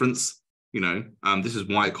is the difference. This is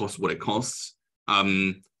why it costs what it costs.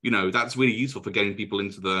 That's really useful for getting people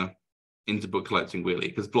into book collecting, really,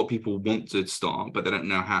 because a lot of people want to start, but they don't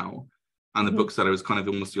know how. And the bookseller is kind of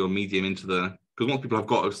almost your medium into because once people have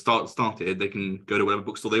got to started, they can go to whatever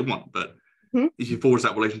bookstore they want. But if you forge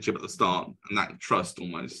that relationship at the start and that trust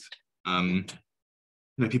almost,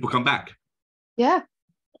 people come back. Yeah.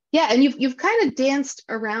 Yeah. And you've kind of danced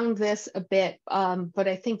around this a bit, but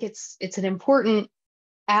I think it's an important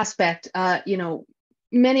aspect.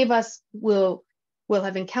 Many of us will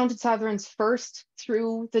have encountered Sotheran's first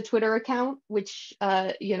through the Twitter account, which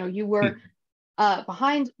you were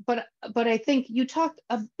behind, but I think you talked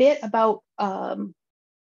a bit about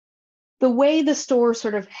the way the store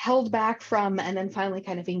sort of held back from and then finally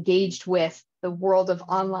kind of engaged with the world of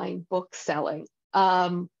online book selling,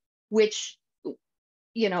 which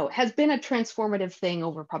has been a transformative thing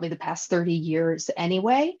over probably the past 30 years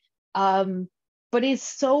anyway, but is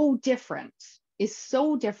so different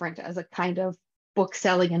as a kind of book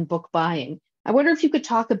selling and book buying. I wonder if you could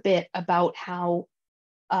talk a bit about how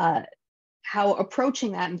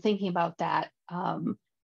approaching that and thinking about that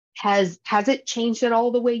Has it changed at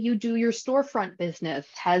all the way you do your storefront business?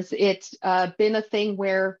 Has it been a thing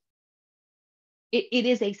where it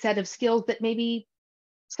is a set of skills that maybe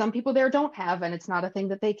some people there don't have, and it's not a thing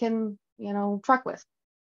that they can, truck with?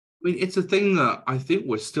 I mean, it's a thing that I think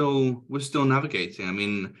we're still navigating. I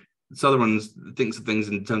mean, Sotheran thinks of things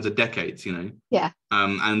in terms of decades, Yeah.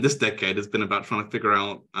 And this decade has been about trying to figure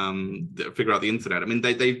out the internet. I mean,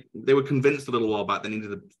 they were convinced a little while back they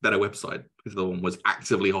needed a better website because the one was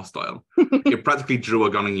actively hostile. It practically drew a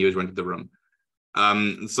gun on you as you entered the room.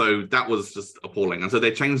 So that was just appalling. And so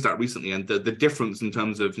they changed that recently, and the difference in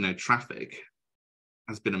terms of traffic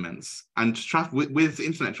has been immense. And with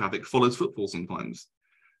internet traffic follows footfall sometimes.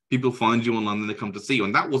 People find you online and they come to see you,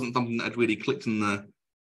 and that wasn't something that had really clicked in the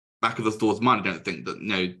back of the store's mind. I don't think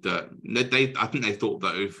that I think they thought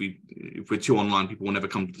that if we're too online, people will never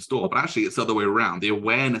come to the store. But actually, it's the other way around. The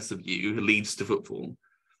awareness of you leads to footfall, and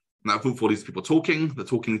that footfall leads to people talking. The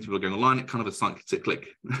talking leads to people going online. It kind of a cyclic.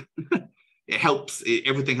 It helps.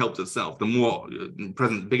 Everything helps itself. The more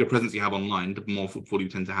bigger presence you have online, the more footfall you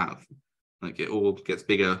tend to have. Like it all gets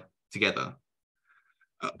bigger together.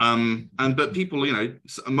 But people,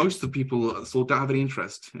 most of the people still don't have any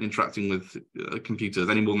interest in interacting with computers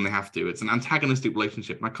any more than they have to. It's an antagonistic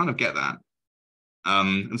relationship, and I kind of get that.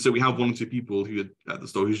 And so we have one or two people who at the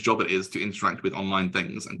store whose job it is to interact with online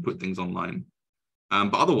things and put things online.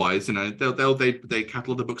 But otherwise, they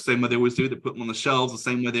catalog the books the same way they always do. They put them on the shelves the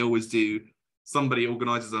same way they always do. Somebody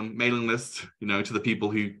organizes a mailing list, to the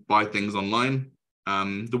people who buy things online.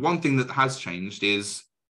 The one thing that has changed is,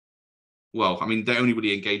 well, I mean, they only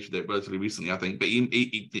really engaged with it relatively recently, I think, but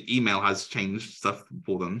email has changed stuff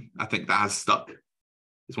for them. I think that has stuck.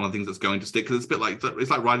 It's one of the things that's going to stick, because it's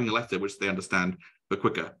like writing a letter, which they understand, but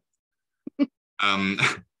quicker.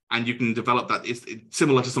 And you can develop that. It's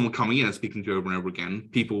similar to someone coming in and speaking to you over and over again.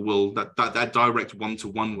 People will, that direct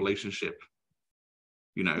one-to-one relationship,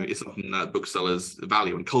 is something that booksellers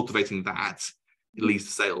value, and cultivating that, it leads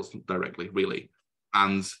to sales directly, really.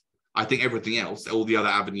 And I think everything else, all the other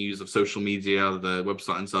avenues of social media, the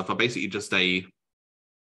website and stuff, are basically just a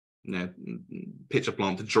picture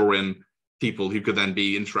plant to draw in people who could then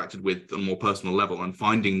be interacted with on a more personal level, and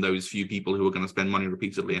finding those few people who are going to spend money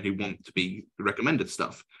repeatedly and who want to be recommended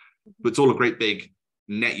stuff. But it's all a great big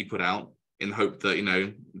net you put out in the hope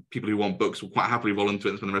that, people who want books will quite happily roll into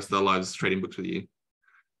it and spend the rest of their lives trading books with you.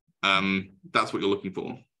 That's what you're looking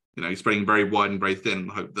for. You're spreading very wide and very thin in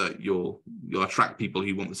the hope that you'll attract people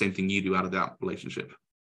who want the same thing you do out of that relationship.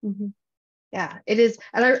 Mm-hmm. Yeah, it is.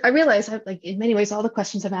 And I realize, like, in many ways, all the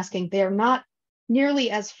questions I'm asking, they're not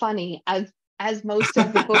nearly as funny as most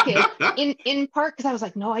of the book is. In part because I was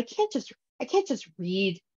like, no, I can't just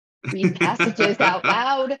read passages out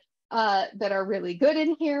loud that are really good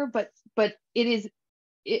in here. But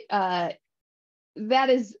that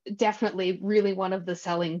is definitely really one of the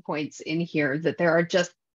selling points in here, that there are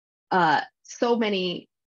just so many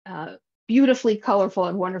beautifully colorful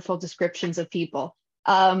and wonderful descriptions of people.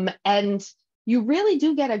 And you really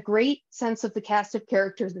do get a great sense of the cast of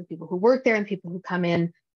characters, the people who work there and people who come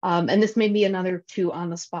in. And this may be another two on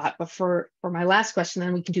the spot, but for my last question,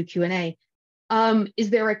 then we can do Q&A. Is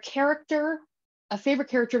there a favorite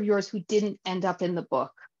character of yours who didn't end up in the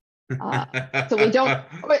book? So we don't,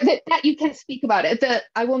 that you can speak about it.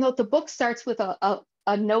 I will note the book starts with a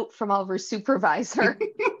note from Oliver's supervisor.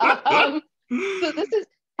 So this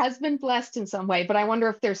has been blessed in some way, but I wonder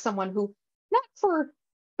if there's someone who, not for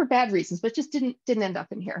bad reasons, but just didn't end up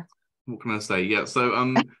in here. What can I say? Yeah, so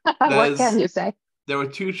what can you say? There were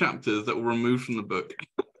 2 chapters that were removed from the book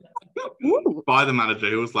by the manager,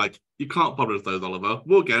 who was like, "You can't publish those, Oliver.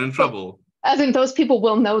 We'll get in trouble." As in, those people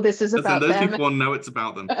will know this is about them. Those people will know it's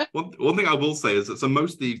about them. One thing I will say is that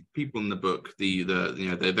most of the people in the book, the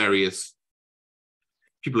various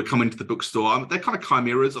people that come into the bookstore, they're kind of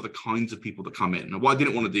chimeras of the kinds of people that come in. And what I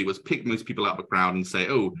didn't want to do was pick most people out of the crowd and say,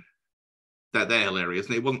 "Oh, they're hilarious."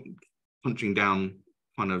 And it wasn't punching down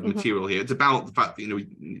kind of material here. It's about the fact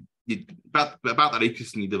that about that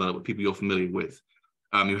ecosystem you develop with people you're familiar with,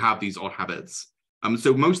 who have these odd habits.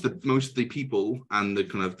 So most of the people and the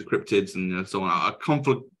kind of the cryptids and so on are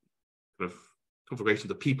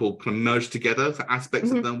configurations of people kind of merged together for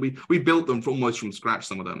aspects of them. We built them almost from scratch,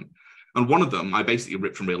 some of them, and one of them I basically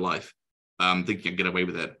ripped from real life, thinking I'd get away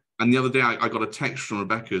with it. And the other day I got a text from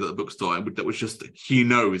Rebecca at the bookstore that was just "he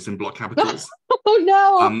knows" in block capitals. Oh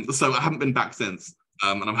no! So I haven't been back since,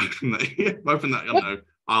 and I'm hoping that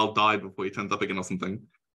I'll die before he turns up again or something.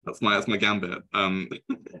 That's my gambit.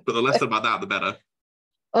 But the less about that, the better.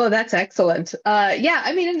 Oh, that's excellent. Yeah,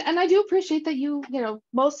 I mean, and I do appreciate that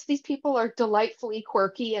most of these people are delightfully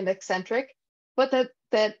quirky and eccentric, but that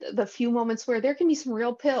that the few moments where there can be some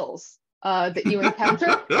real pills that you encounter,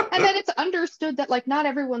 and then it's understood that like not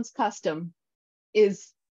everyone's custom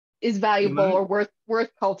is valuable or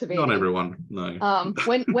worth cultivating. Not everyone, no.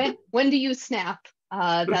 When do you snap?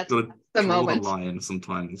 That's the moment. The line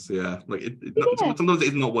sometimes, yeah. Like sometimes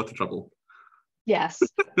it's not worth the trouble. Yes.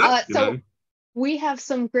 So we have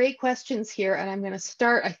some great questions here, and I'm going to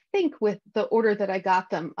start, I think, with the order that I got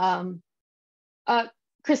them.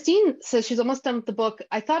 Christine says she's almost done with the book.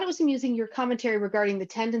 I thought it was amusing your commentary regarding the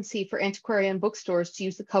tendency for antiquarian bookstores to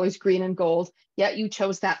use the colors green and gold, yet you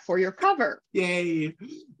chose that for your cover. Yay.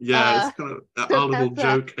 Yeah, it's kind of an audible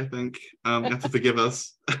joke, I think. You have to forgive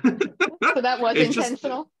us. So that was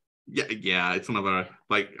intentional? Yeah, it's one of our,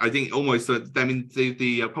 like, I think almost, I mean,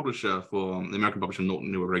 the publisher for the American publisher,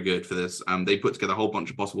 Norton, who were very good for this, they put together a whole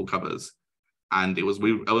bunch of possible covers. And I went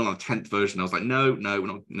on the 10th version. I was like, no, we're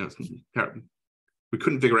not, it's terrible. We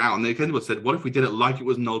couldn't figure it out. And they kind of said, what if we did it like it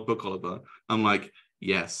was an old book, Oliver? I'm like,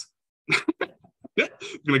 yes. We're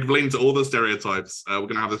going to blame to all the stereotypes. We're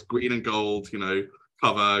going to have this green and gold,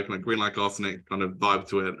 cover, kind of green like arsenic kind of vibe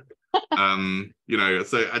to it.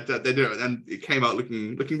 So they do it, and it came out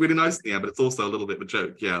looking really nice in the end, but it's also a little bit of a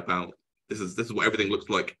joke, about this is what everything looks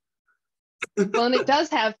like. Well, and it does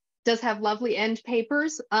have lovely end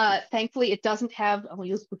papers. Thankfully, it doesn't have, I'll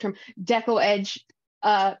use the term, deco edge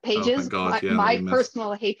pages. Oh, thank God. My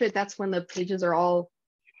personal hatred, that's when the pages are all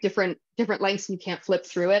different lengths and you can't flip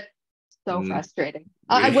through it. So frustrating.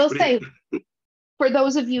 I will say, for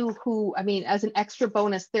those of you who, I mean, as an extra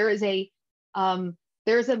bonus, there's a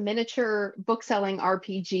miniature bookselling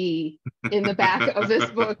RPG in the back of this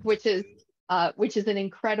book, which is an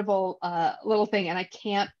incredible little thing, and I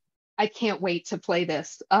can't wait to play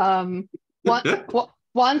this.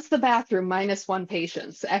 Once the bathroom, -1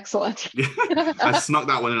 patience. Excellent. I snuck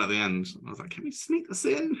that one in at the end. I was like, can we sneak this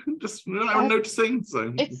in? Just without noticing.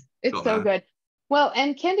 So it's so good. Well,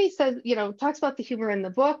 and Candy says, talks about the humor in the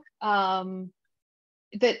book.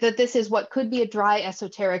 That this is what could be a dry,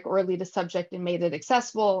 esoteric, or elitist subject and made it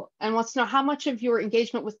accessible, and wants to know how much of your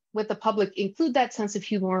engagement with the public include that sense of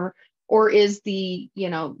humor, or is the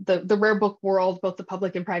rare book world, both the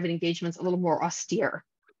public and private engagements, a little more austere?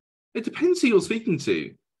 It depends who you're speaking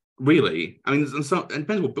to, really. I mean, it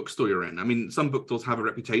depends what bookstore you're in. I mean, some bookstores have a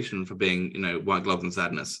reputation for being, white gloves and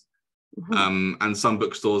sadness. Mm-hmm. And some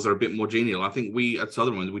bookstores are a bit more genial. I think we at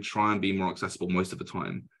Sotheran, we try and be more accessible most of the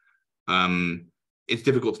time. It's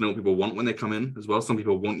difficult to know what people want when they come in as well. Some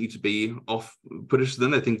people want you to be off-puttish to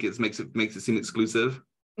them. They think it makes it seem exclusive.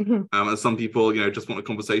 Mm-hmm. And some people, just want a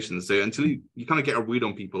conversation. So until you kind of get a read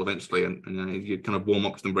on people eventually, and you kind of warm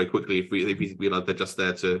up to them very quickly if you realize they're just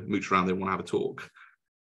there to mooch around, they want to have a talk.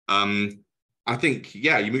 I think,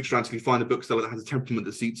 you mooch around until you find a bookseller that has a temperament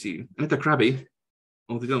that suits you. And if they're crabby,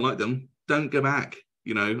 or if you don't like them, don't go back.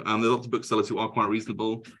 There's lots of booksellers who are quite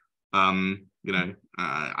reasonable. And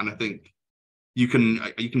I think you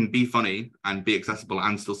can be funny and be accessible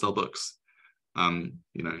and still sell books.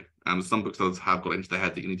 Some booksellers have got into their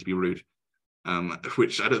head that you need to be rude,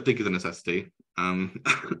 which I don't think is a necessity.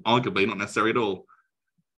 Arguably not necessary at all.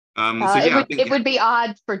 It would be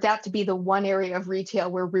odd for that to be the one area of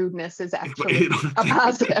retail where rudeness is actually a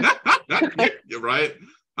positive. You're right.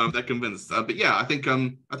 They're convinced. But I think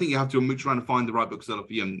you have to mooch around and find the right bookseller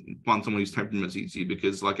for you and find someone whose temperament suits you,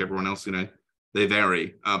 because like everyone else, they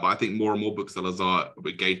vary. But I think more and more booksellers are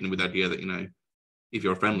engaging with the idea that, if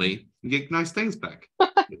you're friendly, you get nice things back.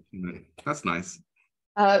 That's nice.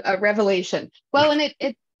 A revelation. Well, and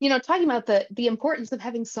it talking about the importance of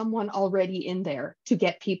having someone already in there to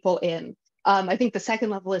get people in. I think the second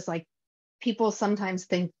level is like, people sometimes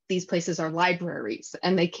think these places are libraries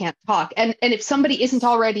and they can't talk. And if somebody isn't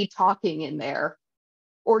already talking in there,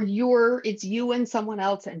 or it's you and someone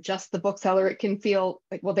else and just the bookseller, it can feel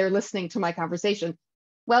like, well, they're listening to my conversation.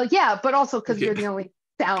 Well, yeah, but also because you're the only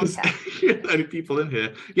sound tech. Only people in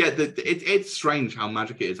here. It's strange how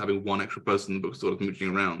magic it is having one extra person in the bookstore that's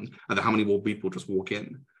mooching around, and how many more people just walk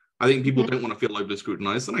in. I think people don't want to feel overly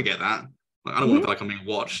scrutinized, and I get that. Like, I don't want to feel like I'm being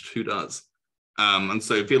watched. Who does? And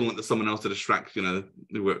so feeling like there's someone else to distract,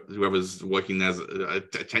 whoever's working there's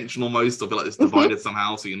attention almost, or feel like it's divided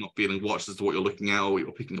somehow, so you're not feeling watched as to what you're looking at or what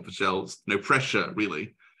you're picking up the shelves. No pressure,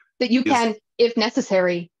 really. That you can, if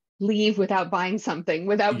necessary, leave without buying something,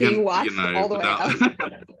 without being watched all the way out.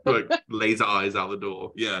 Like laser eyes out the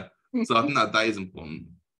door. Yeah. So I think that is important.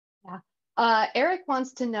 Yeah. Eric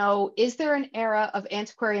wants to know, is there an era of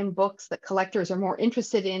antiquarian books that collectors are more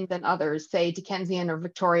interested in than others, say Dickensian or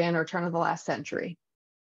Victorian or turn of the last century?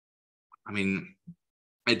 I mean,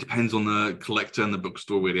 it depends on the collector and the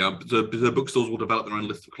bookstore, really. The bookstores will develop their own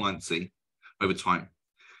list of clients over time.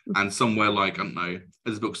 And somewhere like, I don't know,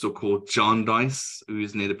 there's a bookstore called Jarndyce,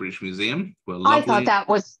 who's near the British Museum. We're I lovely. thought that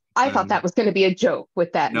was going to be a joke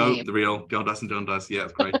with that No, name. the real Jarndyce and Jarndyce. Yeah,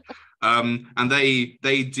 it's great. And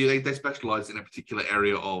they specialize in a particular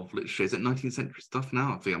area of literature. Is it 19th century stuff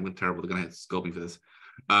now? I think I'm terrible. They're going to scold me for this.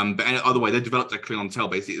 But either way, they developed a clientele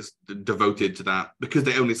basically is devoted to that because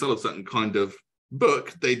they only sell a certain kind of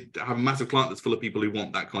book. They have a massive client that's full of people who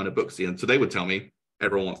want that kind of book. And so they would tell me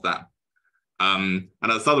everyone wants that. And at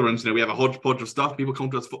Sotheran's, we have a hodgepodge of stuff. People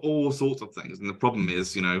come to us for all sorts of things. And the problem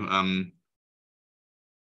is,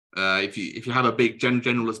 if you have a big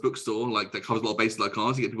generalist bookstore like that covers a lot of bases like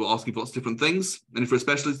ours, you get people asking for lots of different things. And if you're a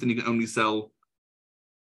specialist, then you can only sell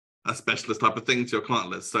a specialist type of thing to your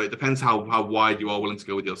client list. So it depends how wide you are willing to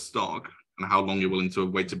go with your stock and how long you're willing to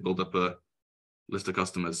wait to build up a list of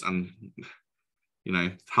customers. And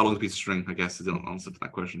how long is a piece of string, I guess, is the answer to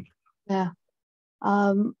that question. Yeah.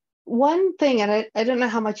 One thing, and I don't know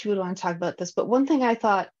how much you would want to talk about this, but one thing I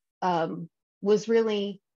thought was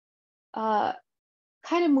really kind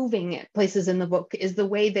of moving at places in the book is the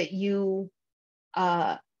way that you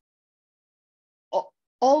all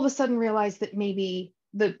of a sudden realized that maybe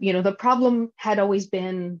the problem had always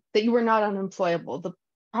been that you were not unemployable. The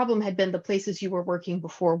problem had been the places you were working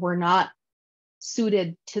before were not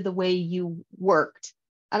suited to the way you worked.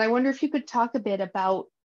 And I wonder if you could talk a bit about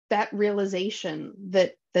that realization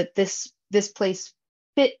that this place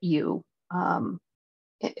fit you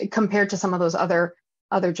compared to some of those other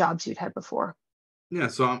jobs you'd had before. Yeah,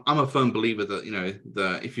 so I'm a firm believer that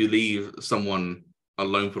that if you leave someone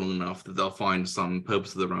alone for long enough, that they'll find some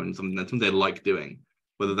purpose of their own, something they like doing.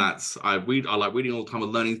 Whether that's I like reading all the time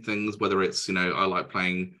and learning things. Whether it's I like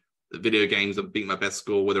playing video games and being my best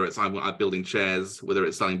score. Whether it's I'm building chairs. Whether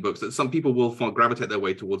it's selling books. That some people will gravitate their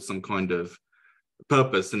way towards some kind of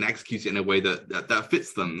purpose and execute it in a way that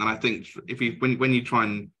fits them. And I think when you try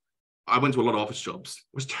and I went to a lot of office jobs. I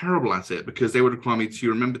was terrible at it because they would require me to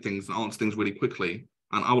remember things and answer things really quickly.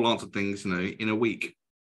 And I will answer things, in a week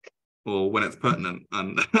or when it's pertinent,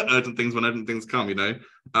 and urgent things when urgent things come, They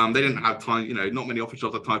didn't have time, not many office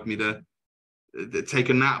jobs have time for me to take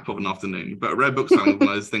a nap of an afternoon. But rare book selling is one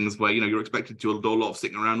of those things where, you're expected to do a lot of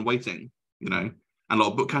sitting around waiting, and a lot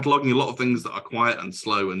of book cataloging, a lot of things that are quiet and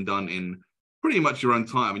slow and done in pretty much your own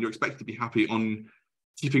time. And you're expected to be happy on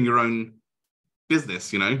keeping your own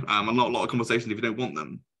business, and not a lot of conversation if you don't want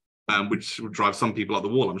them, which would drive some people up the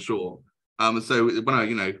wall, I'm sure. So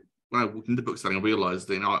when I walked into bookselling, I realized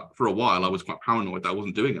that for a while I was quite paranoid that I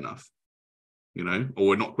wasn't doing enough,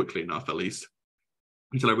 or not quickly enough at least,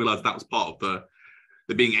 until I realized that was part of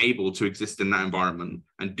the being able to exist in that environment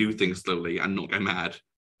and do things slowly and not go mad,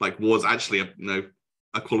 was actually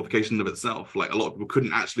a qualification of itself. Like a lot of people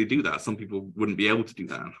couldn't actually do that. Some people wouldn't be able to do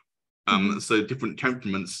that. So different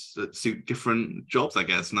temperaments that suit different jobs, I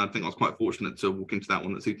guess. And I think I was quite fortunate to walk into that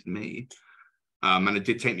one that suited me. And it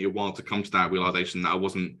did take me a while to come to that realization that I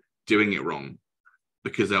wasn't doing it wrong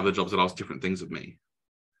because the other jobs that asked different things of me.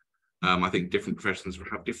 I think different professions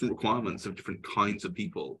have different requirements of different kinds of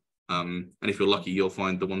people. And if you're lucky, you'll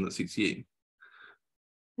find the one that suits you.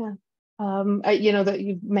 Yeah. That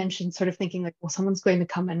you mentioned sort of thinking like, well, someone's going to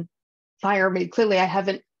come and fire me. Clearly I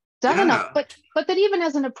haven't done enough, but that even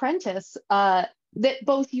as an apprentice, that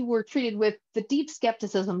both you were treated with the deep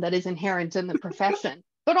skepticism that is inherent in the profession,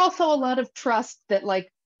 but also a lot of trust that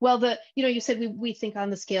you said we think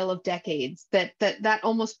on the scale of decades, that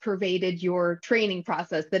almost pervaded your training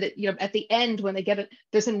process, that at the end when they get it,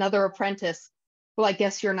 there's another apprentice. Well, I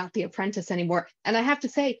guess you're not the apprentice anymore. And I have to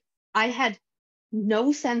say, I had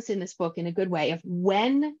no sense in this book in a good way of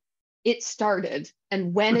when it started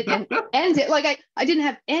and when it ended. I didn't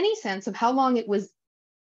have any sense of how long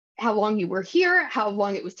you were here, how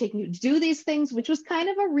long it was taking you to do these things, which was kind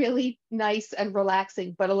of a really nice and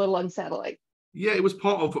relaxing, but a little unsettling. Yeah, it was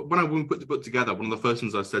part of when we put the book together. One of the first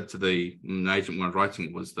things I said to the agent when I was writing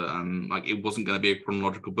it was that it wasn't going to be a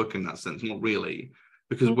chronological book in that sense, not really,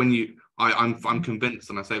 because I'm convinced,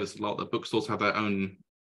 and I say this a lot, that bookstores have their own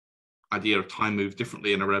idea of time moves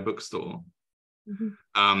differently in a rare bookstore.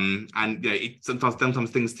 And sometimes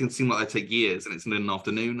things seem like they take years and it's in an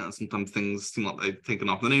afternoon, and sometimes things seem like they take an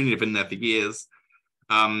afternoon and you've been there for years.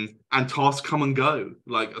 And tasks come and go.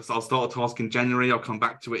 I'll start a task in January, I'll come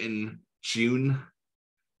back to it in June,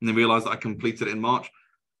 and then realize that I completed it in March.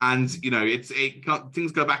 And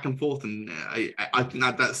things go back and forth, and I think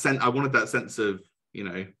I wanted that sense of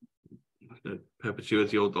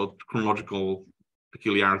perpetuity or chronological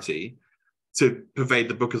peculiarity to pervade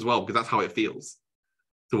the book as well, because that's how it feels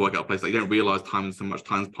to work out a place. You don't realize so much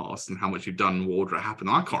time's passed and how much you've done, what order it happened.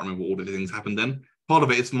 I can't remember what order things happened in. Part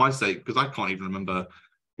of it is for my sake, because I can't even remember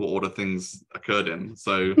order things occurred in.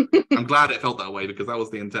 So I'm glad it felt that way, because that was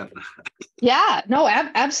the intent. Yeah, no,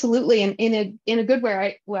 absolutely. And in a good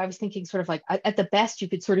way, I was thinking sort of like at the best you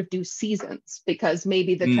could sort of do seasons, because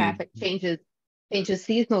maybe the traffic changes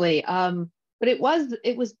seasonally. But it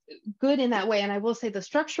was good in that way. And I will say the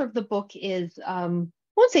structure of the book is I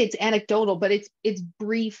won't say it's anecdotal, but it's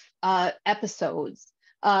brief episodes.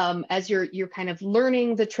 As you're kind of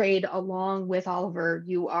learning the trade along with Oliver,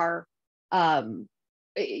 you are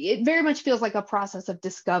it very much feels like a process of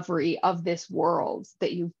discovery of this world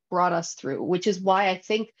that you've brought us through, which is why I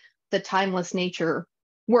think the timeless nature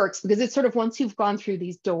works, because it's sort of, once you've gone through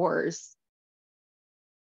these doors,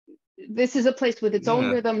 this is a place with its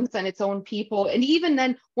own rhythms and its own people. And even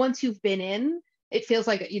then, once you've been in, it feels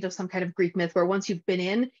like, some kind of Greek myth where once you've been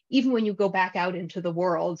in, even when you go back out into the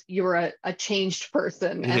world, you're a changed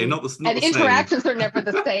person. Yeah, and not the interactions same. are never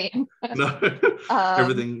the same. No,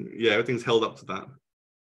 everything's held up to that.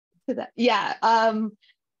 Yeah.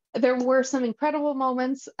 There were some incredible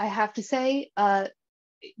moments, I have to say.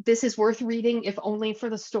 This is worth reading, if only for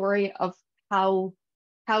the story of how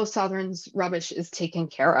Sotheran's rubbish is taken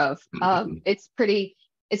care of. It's pretty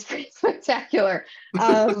spectacular.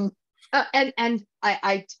 And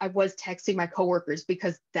I was texting my coworkers,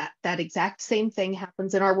 because that exact same thing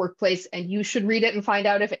happens in our workplace, and you should read it and find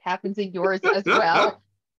out if it happens in yours as well.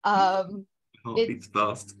 It's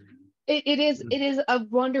fast. It is a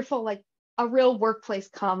wonderful, like a real workplace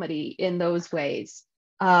comedy in those ways.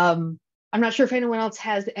 I'm not sure if anyone else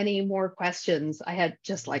has any more questions. I had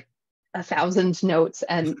just like 1,000 notes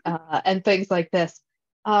and things like this.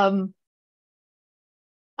 There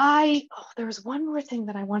was one more thing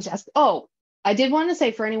that I wanted to ask. Oh, I did want to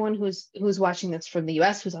say, for anyone who's watching this from the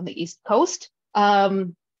US, who's on the East Coast,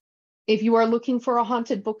 if you are looking for a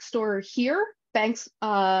haunted bookstore here, Bank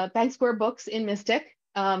Square Books in Mystic.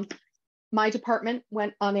 My department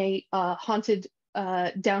went on a haunted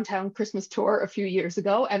downtown Christmas tour a few years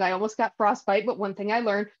ago, and I almost got frostbite. But one thing I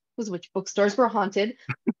learned was which bookstores were haunted.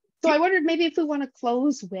 So I wondered, maybe if we want to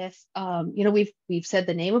close with, we've said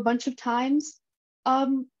the name a bunch of times.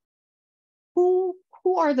 Who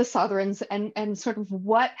are the Sotherans, and sort of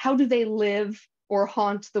how do they live or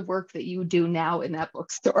haunt the work that you do now in that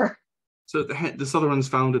bookstore? So the Sotherans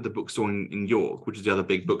founded the bookstore in York, which is the other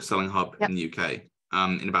big book-selling hub in the UK,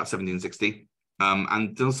 in about 1760.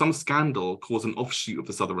 And there was some scandal caused an offshoot of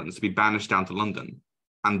the Sotherans to be banished down to London.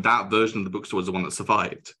 And that version of the bookstore is the one that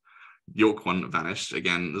survived. York one vanished.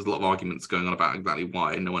 Again, there's a lot of arguments going on about exactly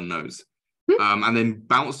why, no one knows. And then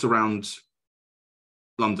bounced around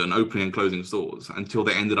London, opening and closing stores, until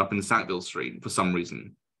they ended up in Sackville Street for some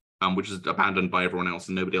reason, which is abandoned by everyone else,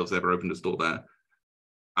 and nobody else ever opened a store there.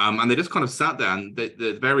 And they just kind of sat there, and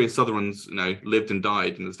the various Sotherans, lived and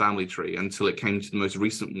died in this family tree until it came to the most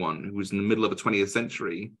recent one, who was in the middle of the 20th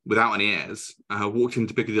century, without any heirs, walked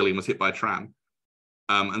into Piccadilly and was hit by a tram.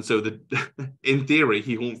 And so, in theory,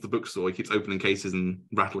 he haunts the bookstore. He keeps opening cases and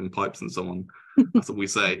rattling pipes and so on. That's what we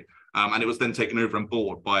say. And it was then taken over and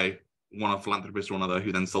bought by one philanthropist or another,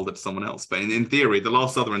 who then sold it to someone else. But in theory, the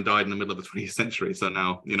last Sotheran died in the middle of the 20th century. So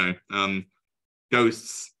now,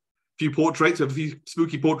 ghosts. Few portraits, a few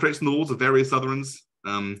spooky portraits on the walls of various Sotherans.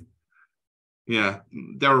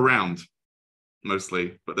 They're around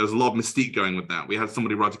mostly, but there's a lot of mystique going with that. We had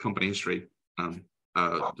somebody write a company history a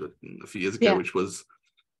few years ago, which was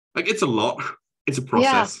like, it's a lot. It's a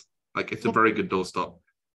process. Like, it's a very good doorstop.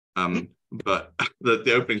 But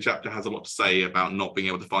the opening chapter has a lot to say about not being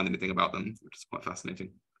able to find anything about them, which is quite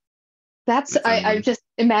fascinating. I'm just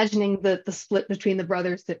imagining the split between the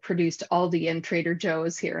brothers that produced Aldi and Trader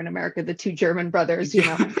Joe's here in America, the two German brothers,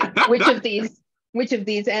 which of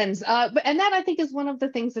these ends. And that, I think, is one of the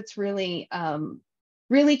things that's really,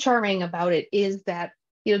 really charming about it, is that,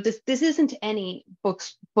 this isn't any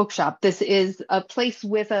bookshop. This is a place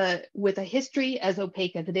with a history as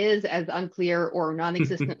opaque as it is, as unclear or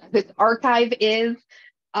non-existent as its archive is.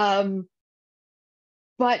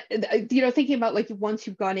 But, thinking about, like, once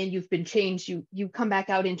you've gone in, you've been changed, you come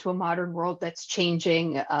back out into a modern world that's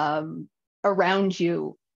changing around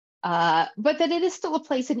you. But that it is still a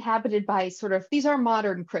place inhabited by sort of, these are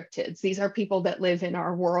modern cryptids. These are people that live in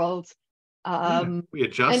our world. We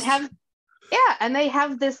adjust. And they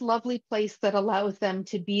have this lovely place that allows them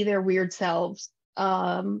to be their weird selves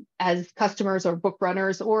as customers or book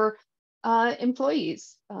runners or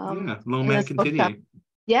employees. Long may it continue.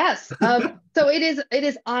 Yes. So it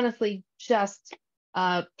is honestly just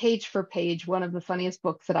page for page one of the funniest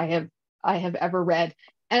books that I have ever read.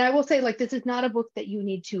 And I will say, like, this is not a book that you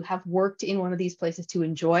need to have worked in one of these places to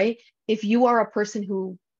enjoy. If you are a person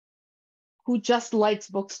who just likes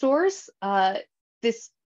bookstores, this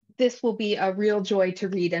this will be a real joy to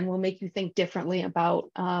read and will make you think differently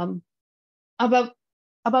about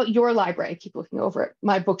your library. I keep looking over at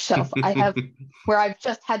my bookshelf. I have where I've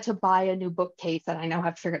just had to buy a new bookcase, and I now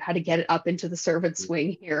have figured out how to get it up into the servant's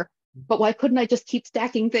wing here. But why couldn't I just keep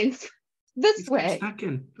stacking things this way?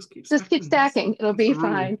 Just keep stacking. It'll be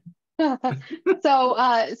fine.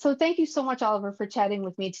 So thank you so much, Oliver, for chatting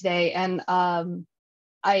with me today. And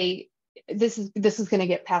this is going to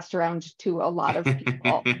get passed around to a lot of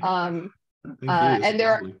people. And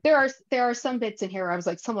there are some bits in here where I was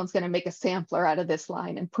like, someone's going to make a sampler out of this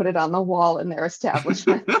line and put it on the wall in their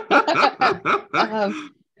establishment.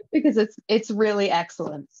 Because it's really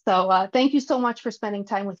excellent. So thank you so much for spending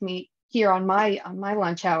time with me here on my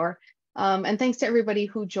lunch hour. And thanks to everybody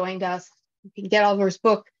who joined us. You can get Oliver's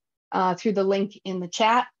book through the link in the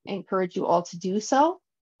chat. I encourage you all to do so.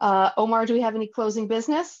 Omar, do we have any closing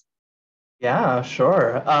business? Yeah,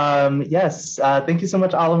 sure. Yes, thank you so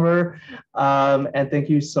much, Oliver. And thank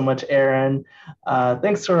you so much, Aaron.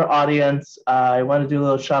 Thanks to our audience. I want to do a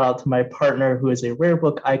little shout out to my partner, who is a rare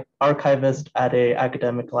book archivist at an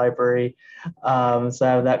academic library. So I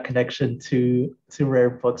have that connection to rare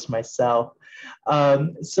books myself.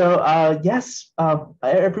 Yes,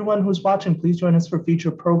 everyone who's watching, please join us for future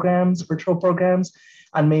programs, virtual programs.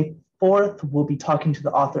 On May 4th, we'll be talking to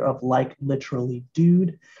the author of Like Literally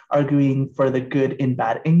Dude, arguing for the good in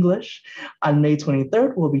bad English. On May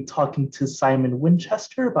 23rd, we'll be talking to Simon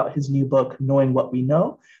Winchester about his new book, Knowing What We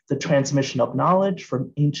Know, The Transmission of Knowledge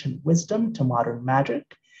from Ancient Wisdom to Modern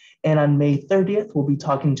Magic. And on May 30th, we'll be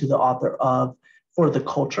talking to the author of For the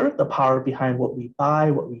Culture, The Power Behind What We Buy,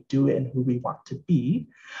 What We Do, and Who We Want to Be.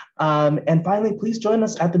 And finally, please join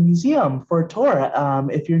us at the museum for a tour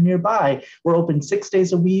if you're nearby. We're open 6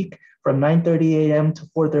 days a week from 9:30 a.m. to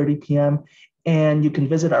 4:30 p.m. And you can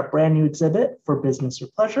visit our brand new exhibit For Business or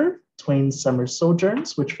Pleasure, Twain's Summer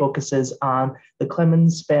Sojourns, which focuses on the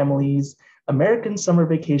Clemens family's American summer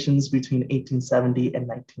vacations between 1870 and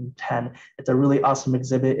 1910. It's a really awesome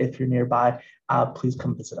exhibit. If you're nearby, please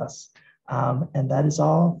come visit us. And that is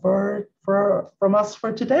all from us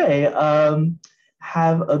for today.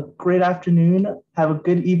 Have a great afternoon. Have a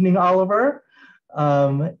good evening, Oliver.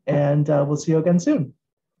 And we'll see you again soon.